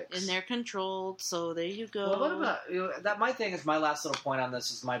topics. And they're controlled. So there you go. Well, what about that? My thing is my last little point on this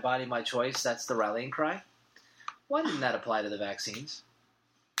is my body, my choice. That's the rallying cry. Why didn't that apply to the vaccines?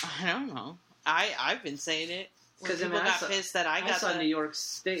 I don't know. I've been saying it. Because people I got saw- pissed that I got saw the... New York,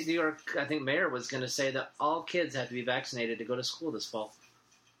 I think mayor was going to say that all kids have to be vaccinated to go to school this fall.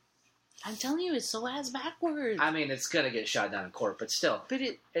 I'm telling you, it's so ass backwards. I mean, it's going to get shot down in court, but still, But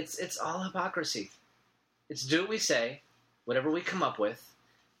it's all hypocrisy. It's do what we say, whatever we come up with,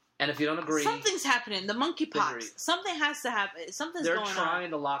 and if you don't agree, something's happening. The Agree. monkeypox. Something has to happen. Something's they're going on. trying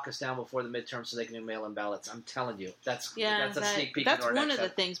to lock us down before the midterm so they can do mail-in ballots. I'm telling you, that's a sneak peek. That's into our one next of the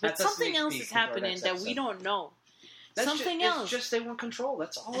ep- things. But that's a something sneak else peek is into our happening next that we episode. don't know. That's Something ju- else. It's just they want control.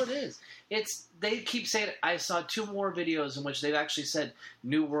 That's all it is. They keep saying. I saw 2 more videos in which they've actually said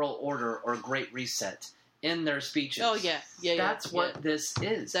 "New World Order" or "Great Reset" in their speeches. Oh yeah. That's what this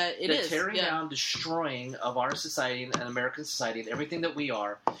is. That it the is, tearing yeah. down, destroying of our society and American society and everything that we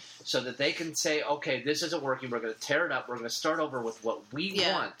are, so that they can say, "Okay, this isn't working. We're going to tear it up. We're going to start over with what we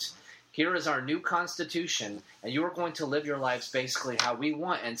Yeah. want." Here is our new constitution, and you are going to live your lives basically how we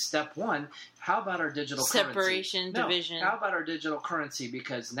want. And step 1, how about our digital currency? Separation, division. How about our digital currency?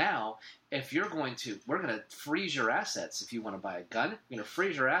 Because now, if you're going to, we're going to freeze your assets if you want to buy a gun. We're going to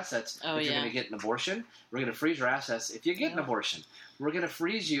freeze your assets Oh, if you're yeah. going to get an abortion. We're going to freeze your assets if you get an Yeah. abortion. We're going to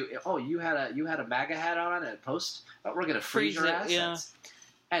freeze you. Oh, you had a MAGA hat on at post. We're going to freeze your Freeze assets. it,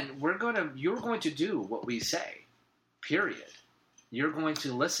 yeah. And you're going to do what we say. Period. You're going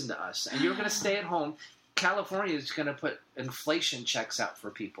to listen to us, and you're going to stay at home. California is going to put inflation checks out for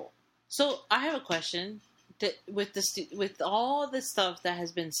people. So I have a question. That with all the stuff that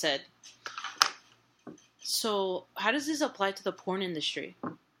has been said, so how does this apply to the porn industry?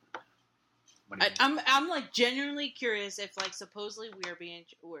 What do you mean? I'm like genuinely curious if like supposedly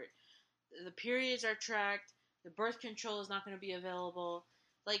the periods are tracked, the birth control is not going to be available.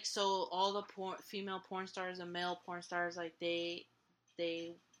 Like, so all the female porn stars and male porn stars, like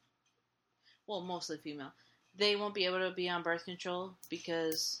well, mostly female, they won't be able to be on birth control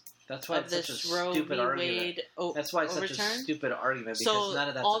because That's why of it's such a this Roe stupid v. argument. Wade That's why it's such a overturn. stupid argument because So none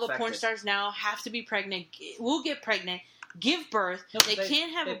of that's all the affected. porn stars now have to be pregnant, will get pregnant, give birth. No, but they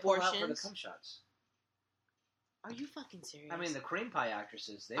can't have they pull out for the abortions. cum shots. Are you fucking serious? I mean, the cream pie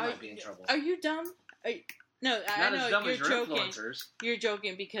actresses, they might be in trouble. Are you dumb? No, I Not know as dumb you're as your joking. influencers. You're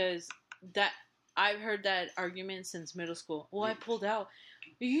joking because that I've heard that argument since middle school. Well, I pulled out.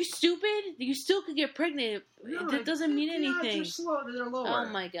 Are you stupid? You still could get pregnant. No, that doesn't mean yeah, anything. they're lower. Oh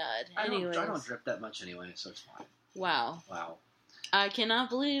my god. I Anyways. don't drip that much anyway, so it's fine. Wow. Wow. I cannot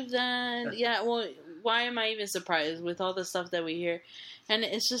believe that. Yeah, well, why am I even surprised with all the stuff that we hear? And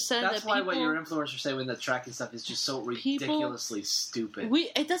it's just sad That's that why people... what your influencers say when the tracking stuff is just so ridiculously stupid.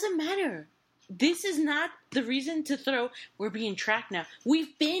 It doesn't matter. This is not the reason to throw. We're being tracked now.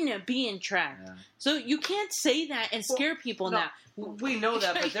 We've been being tracked. Yeah. So you can't say that and scare people no, now. We know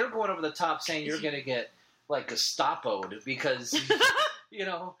that, but they're going over the top saying you're going to get like Gestapo'd because, you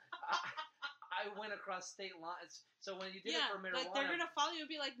know, I went across state lines. So when you did it for marijuana, like they're gonna follow you and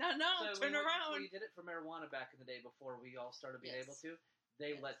be like, no, so turn around. When you did it for marijuana back in the day before we all started being able to,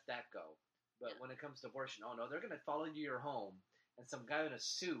 they let that go. But when it comes to abortion, oh no, they're going to follow you to your home, and some guy in a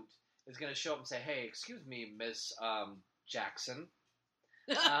suit is going to show up and say, "Hey, excuse me, Miss Jackson,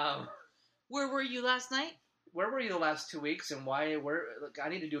 Where were you last night? where were you the last 2 weeks, and why? Look, I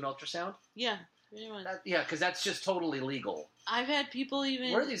need to do an ultrasound." Yeah. Pretty much. Yeah, because that's just totally legal. I've had people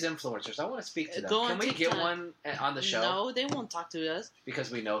even... Where are these influencers? I want to speak to them. Go Can on we get TikTok. one on the show? No, they won't talk to us.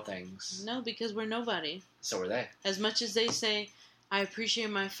 Because we know things. No, because we're nobody. So are they. As much as they say, I appreciate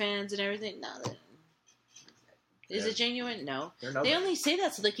my fans and everything, no. Is it genuine? No. They only say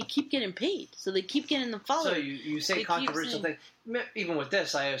that so they can keep getting paid. So they keep getting the followers. So you say controversial things. Even with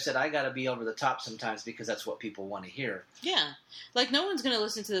this, I have said I got to be over the top sometimes because that's what people want to hear. Yeah. Like, no one's going to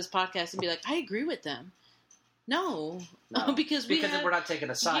listen to this podcast and be like, I agree with them. No. because we're not taking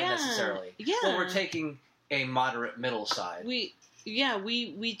a side necessarily. Yeah. Well, we're taking a moderate middle side. We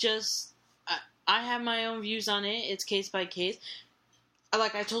just... I have my own views on it. It's case by case.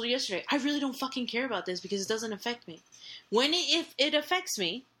 Like I told you yesterday, I really don't fucking care about this because it doesn't affect me. If it affects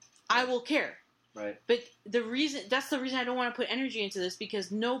me, I will care. Right. But that's the reason I don't want to put energy into this, because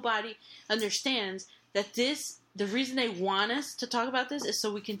nobody understands that the reason they want us to talk about this is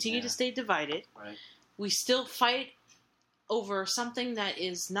so we continue to stay divided. Right. We still fight over something that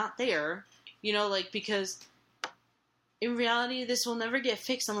is not there, because in reality, this will never get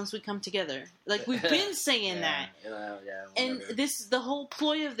fixed unless we come together. Like, we've been saying that. And the whole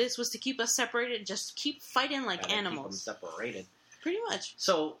ploy of this was to keep us separated and just keep fighting like animals. Keep them separated. Pretty much.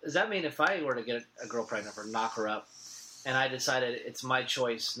 So, does that mean if I were to get a girl pregnant or knock her up, and I decided it's my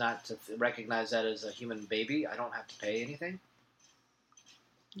choice not to recognize that as a human baby, I don't have to pay anything?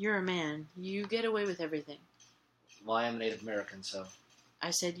 You're a man. You get away with everything. Well, I am Native American, so... I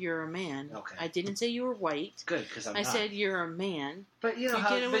said you're a man. Okay. I didn't say you were white. Good, because I'm not. I said you're a man. But you know how?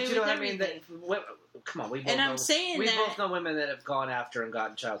 But you know what I mean? Come on, we both both know women that have gone after and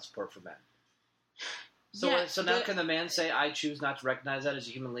gotten child support for men. So now can the man say, I choose not to recognize that as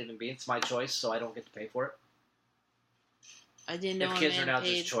a human living being? It's my choice, so I don't get to pay for it? I didn't know if kids are now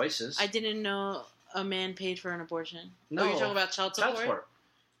just choices. I didn't know a man paid for an abortion. No. Oh, you're talking about child support? Child support.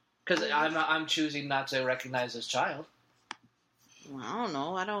 Because I'm choosing not to recognize this child. Well,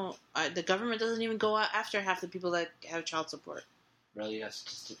 I don't know. The government doesn't even go after half the people that have child support. Really? You have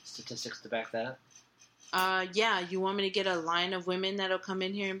statistics to back that up? Yeah. You want me to get a line of women that'll come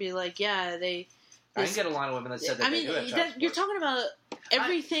in here and be like, yeah, they... I can get a line of women that said that they do have child support. You're talking about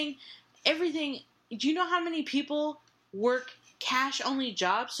everything. Do you know how many people work cash-only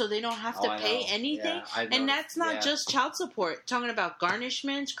jobs so they don't have to pay anything? Yeah, and that's not just child support. Talking about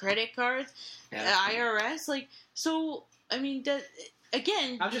garnishments, credit cards, IRS. I mean,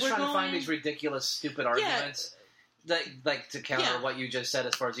 again... I'm just trying to find these ridiculous, stupid arguments to counter what you just said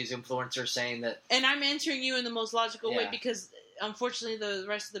as far as these influencers saying that... And I'm answering you in the most logical way because, unfortunately, the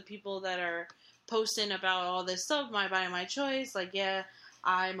rest of the people that are posting about all this stuff, my body, my choice,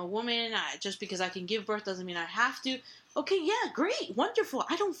 I'm a woman, just because I can give birth doesn't mean I have to. Okay, yeah, great, wonderful.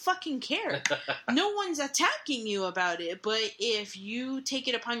 I don't fucking care. No one's attacking you about it, but if you take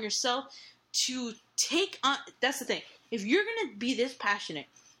it upon yourself to take on... That's the thing. If you're going to be this passionate,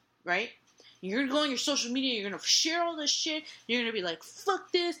 right? You're going to go on your social media, you're going to share all this shit, you're going to be like, fuck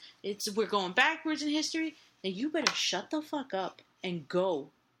this, we're going backwards in history, then you better shut the fuck up and go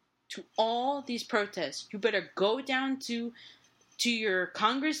to all these protests. You better go down to your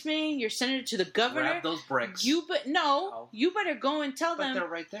congressman, your senator, to the governor. Grab those bricks. You better go and tell them. They're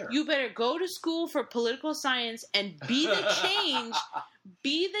right there. You better go to school for political science and be the change.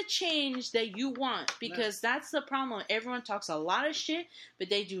 Be the change that you want, because that's the problem. Everyone talks a lot of shit, but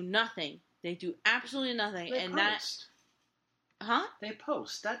they do nothing. They do absolutely nothing. They post. They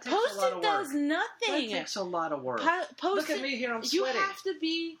post. That takes a lot of work. Does nothing. That takes a lot of work. Look at me here. I'm sweating. You have to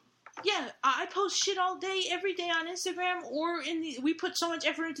be. Yeah, I post shit all day, every day on Instagram, or we put so much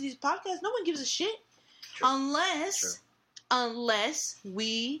effort into these podcasts. No one gives a shit. True. Unless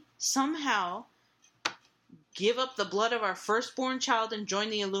we somehow give up the blood of our firstborn child and join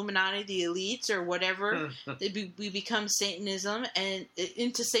the Illuminati, the elites, or whatever. We become Satanism and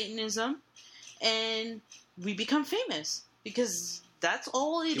into Satanism, and we become famous, because that's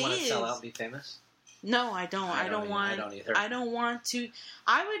all it is. You want to sell out and be famous? No, I don't. I don't either. I don't want to.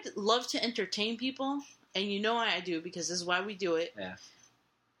 I would love to entertain people, and you know I do, because this is why we do it. Yeah.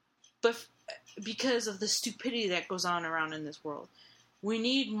 But because of the stupidity that goes on around in this world. We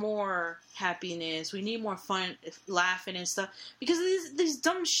need more happiness. We need more fun, laughing and stuff. Because of these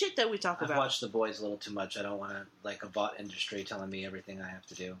dumb shit that we talk about. I've watched The Boys a little too much. I don't want a bot industry telling me everything I have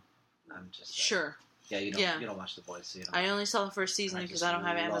to do. I'm just... Sure. Yeah, you don't watch The Boys. So you don't I only saw the first season because I don't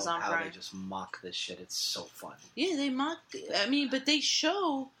have Amazon Prime. How they just mock this shit. It's so fun. Yeah, they mock... I mean, but they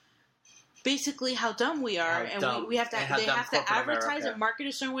show... basically how dumb we are, we have to. They have to advertise and market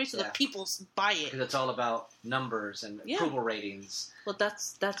a certain way so that people buy it. Because it's all about numbers and approval ratings. Well,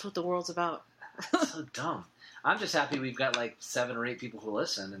 that's what the world's about. That's so dumb. I'm just happy we've got 7 or 8 people who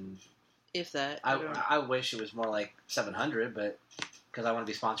listen, and if that. I wish it was more like 700, but because I want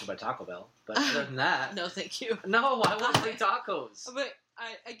to be sponsored by Taco Bell. But other than that, No, thank you. no, I want to eat tacos. But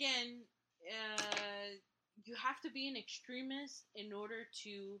you have to be an extremist in order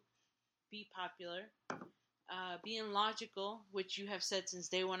to be popular. Being logical, which you have said since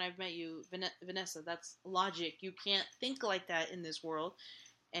day one I've met you, Vanessa, that's logic. You can't think like that in this world.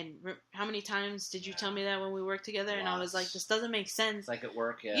 And how many times did you tell me that when we worked together? And I was like, this doesn't make sense. It's like at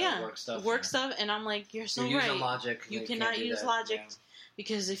work, work stuff. And I'm like, you're so You're right. using logic. You cannot use logic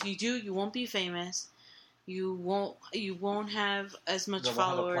because if you do, you won't be famous. You won't have as much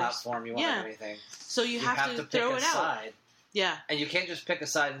followers. Have a platform. You won't have anything. So you have to throw it out. Yeah. And you can't just pick a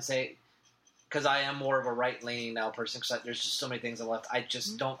side and say, because I am more of a right-leaning now person, because there's just so many things on the left. I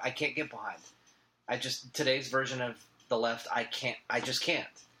just I can't get behind. Today's version of the left, I just can't.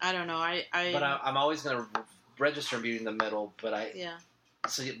 I don't know. But I'm always going to register being in the middle,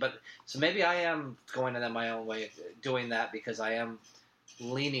 So maybe I am going in my own way, doing that because I am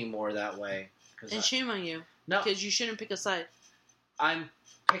leaning more that way. And shame on you. No. Because you shouldn't pick a side. I'm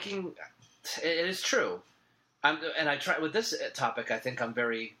picking... It is true. And I try... With this topic, I think I'm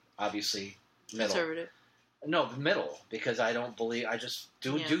very, obviously, middle. Conservative. No, middle. Because I don't believe... I just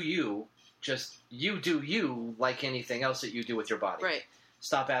do you. Just you do you like anything else that you do with your body. Right.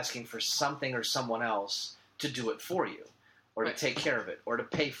 Stop asking for something or someone else to do it for you. Or to take care of it. Or to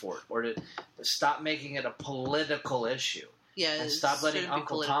pay for it. Or to stop making it a political issue. Yeah, and stop letting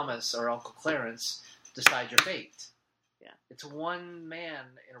Uncle Thomas or Uncle Clarence decide your fate. Yeah. It's one man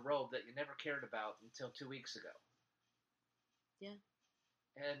in a robe that you never cared about until 2 weeks ago. Yeah.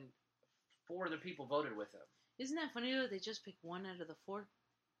 And 4 other people voted with him. Isn't that funny, though? They just picked 1 out of the 4?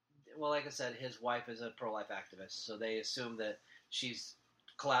 Well, like I said, his wife is a pro-life activist, so they assume that she's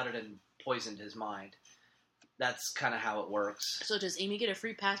clouded and poisoned his mind. That's kind of how it works. So does Amy get a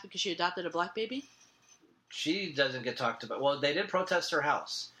free pass because she adopted a black baby? She doesn't get talked about. Well, they did protest her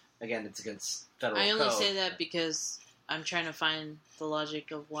house. Again, it's against federal code. I only say that because I'm trying to find the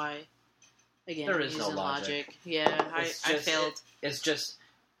logic of why. Again, there is no logic. Yeah, I failed. It's just...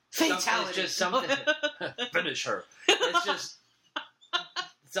 Fatality. It's just something... Finish her. It's just...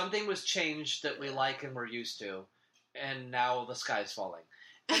 Something was changed that we like and we're used to. And now the sky's falling.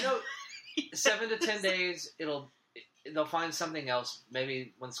 I know 7 to 10 days, they'll find something else.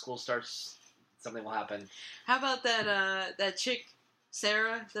 Maybe when school starts... Something will happen. How about that chick,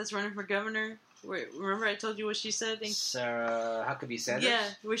 Sarah, that's running for governor? Remember I told you what she said? Sarah Huckabee Sanders? Yeah,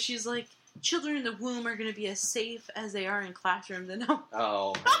 where she's like, children in the womb are going to be as safe as they are in classrooms. And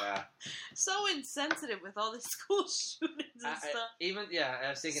oh, yeah. So insensitive with all the school shootings and stuff. I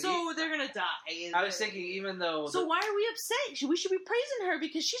was thinking... So they're going to die. I was thinking even though... So why are we upset? We should be praising her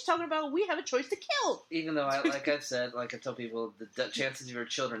because she's talking about we have a choice to kill. Even though, like I tell people, the chances of your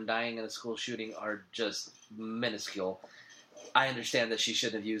children dying in a school shooting are just minuscule. I understand that she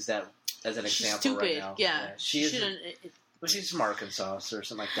shouldn't have used that as an example stupid. Right now. Yeah. She shouldn't... Well, she's from Arkansas or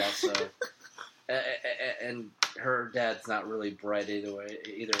something like that, so... and her dad's not really bright either,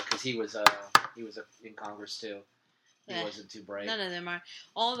 because he was in Congress, too. He wasn't too bright. None of them are.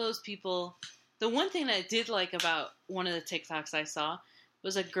 All those people... The one thing that I did like about one of the TikToks I saw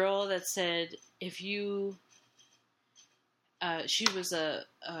was a girl that said, if you... she was a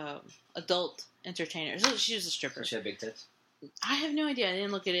adult entertainer. So she was a stripper. So she had big tits? I have no idea. I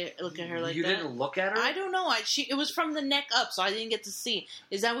didn't look at her like that. You didn't look at her? I don't know. It was from the neck up, so I didn't get to see.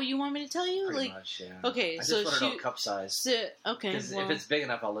 Is that what you want me to tell you? Pretty much, yeah. Okay, I just want to know cup size. Okay, if it's big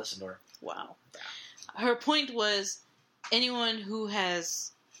enough, I'll listen to her. Wow. Yeah. Her point was, anyone who has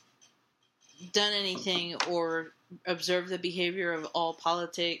done anything or observed the behavior of all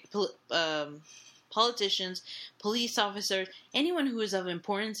politicians, police officers, anyone who is of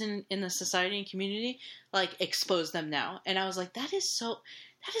importance in the society and community, like, expose them now. And I was like, that is what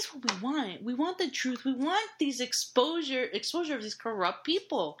we want. We want the truth. We want these exposure of these corrupt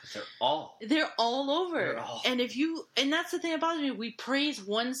people. They're all over. And that's the thing about it. We praise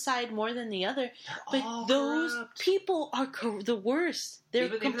one side more than the other. But those people are the worst. They're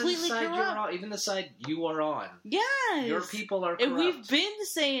completely corrupt. Even the side you are on. Yes. Your people are corrupt. And we've been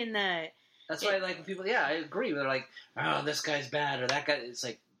saying that. That's why, like, people, I agree. They're like, oh, this guy's bad, or that guy, it's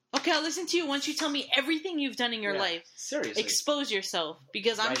like... Okay, I'll listen to you once you tell me everything you've done in your life. Seriously. Expose yourself,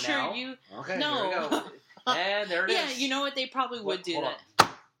 because I'm sure now? you... Okay, no. there we go. And there it is. Yeah, you know what? They probably would do that.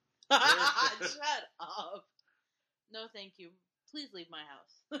 Shut up. No, thank you. Please leave my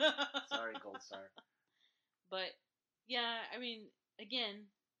house. Sorry, Gold Star. But, yeah, I mean, again,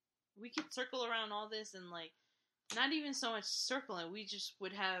 we could circle around all this and, like, not even so much circling. We just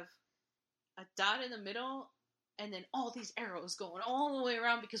would have a dot in the middle and then all these arrows going all the way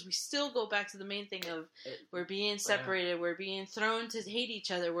around because we still go back to the main thing of we're being separated, we're being thrown to hate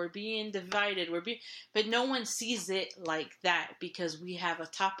each other, we're being divided, but no one sees it like that because we have a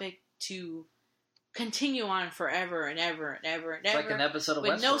topic to continue on forever and ever and ever and it's ever. Like an episode of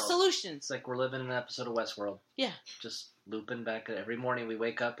with Westworld. no solutions. It's like we're living in an episode of Westworld. Yeah. Just looping back. Every morning we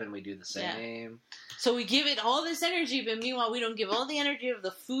wake up and we do the same. Yeah. So we give it all this energy, but meanwhile we don't give all the energy of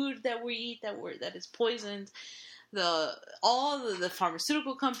the food that we eat that is poisoned. All the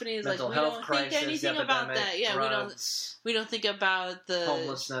pharmaceutical companies, mental like we health don't crisis, think anything about that. Yeah, drugs, we don't think about the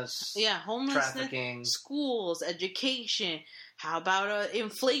homelessness. Yeah, homelessness, trafficking, schools, education. How about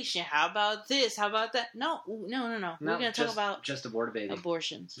inflation? How about this? How about that? No. We're going to talk about just abort a baby.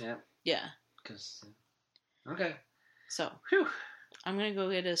 Abortions. Yeah. Yeah. Okay. So, whew. I'm going to go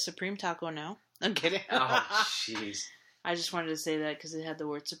get a Supreme taco now. I'm kidding. Oh, jeez. I just wanted to say that because it had the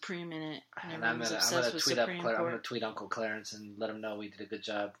word Supreme in it. And I'm gonna tweet Uncle Clarence and let him know we did a good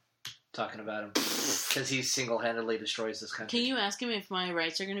job talking about him because he single-handedly destroys this country. Can you ask him if my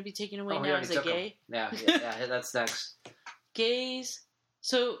rights are going to be taken away now as a gay? Yeah, that's next. Gays.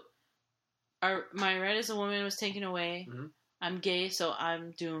 So, my right as a woman was taken away. Mm-hmm. I'm gay, so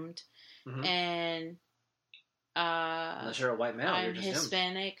I'm doomed. Mm-hmm. And unless you're a white male, I'm you're just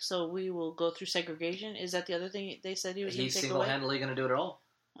Hispanic, doomed. so we will go through segregation. Is that the other thing they said he was going to take away? He's single-handedly going to do it all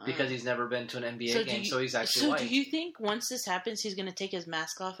because he's never been to an NBA game, so he's actually white. So do you think once this happens, he's going to take his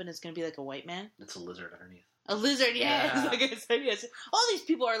mask off and it's going to be like a white man? It's a lizard underneath. A lizard, yes. Yeah. Like I said, yes. All these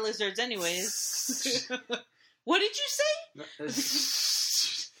people are lizards anyways. What did you say?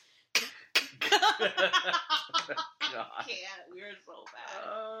 God. We are so bad.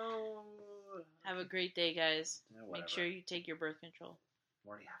 Oh. Have a great day, guys. Yeah, make sure you take your birth control.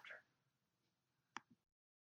 Morning after.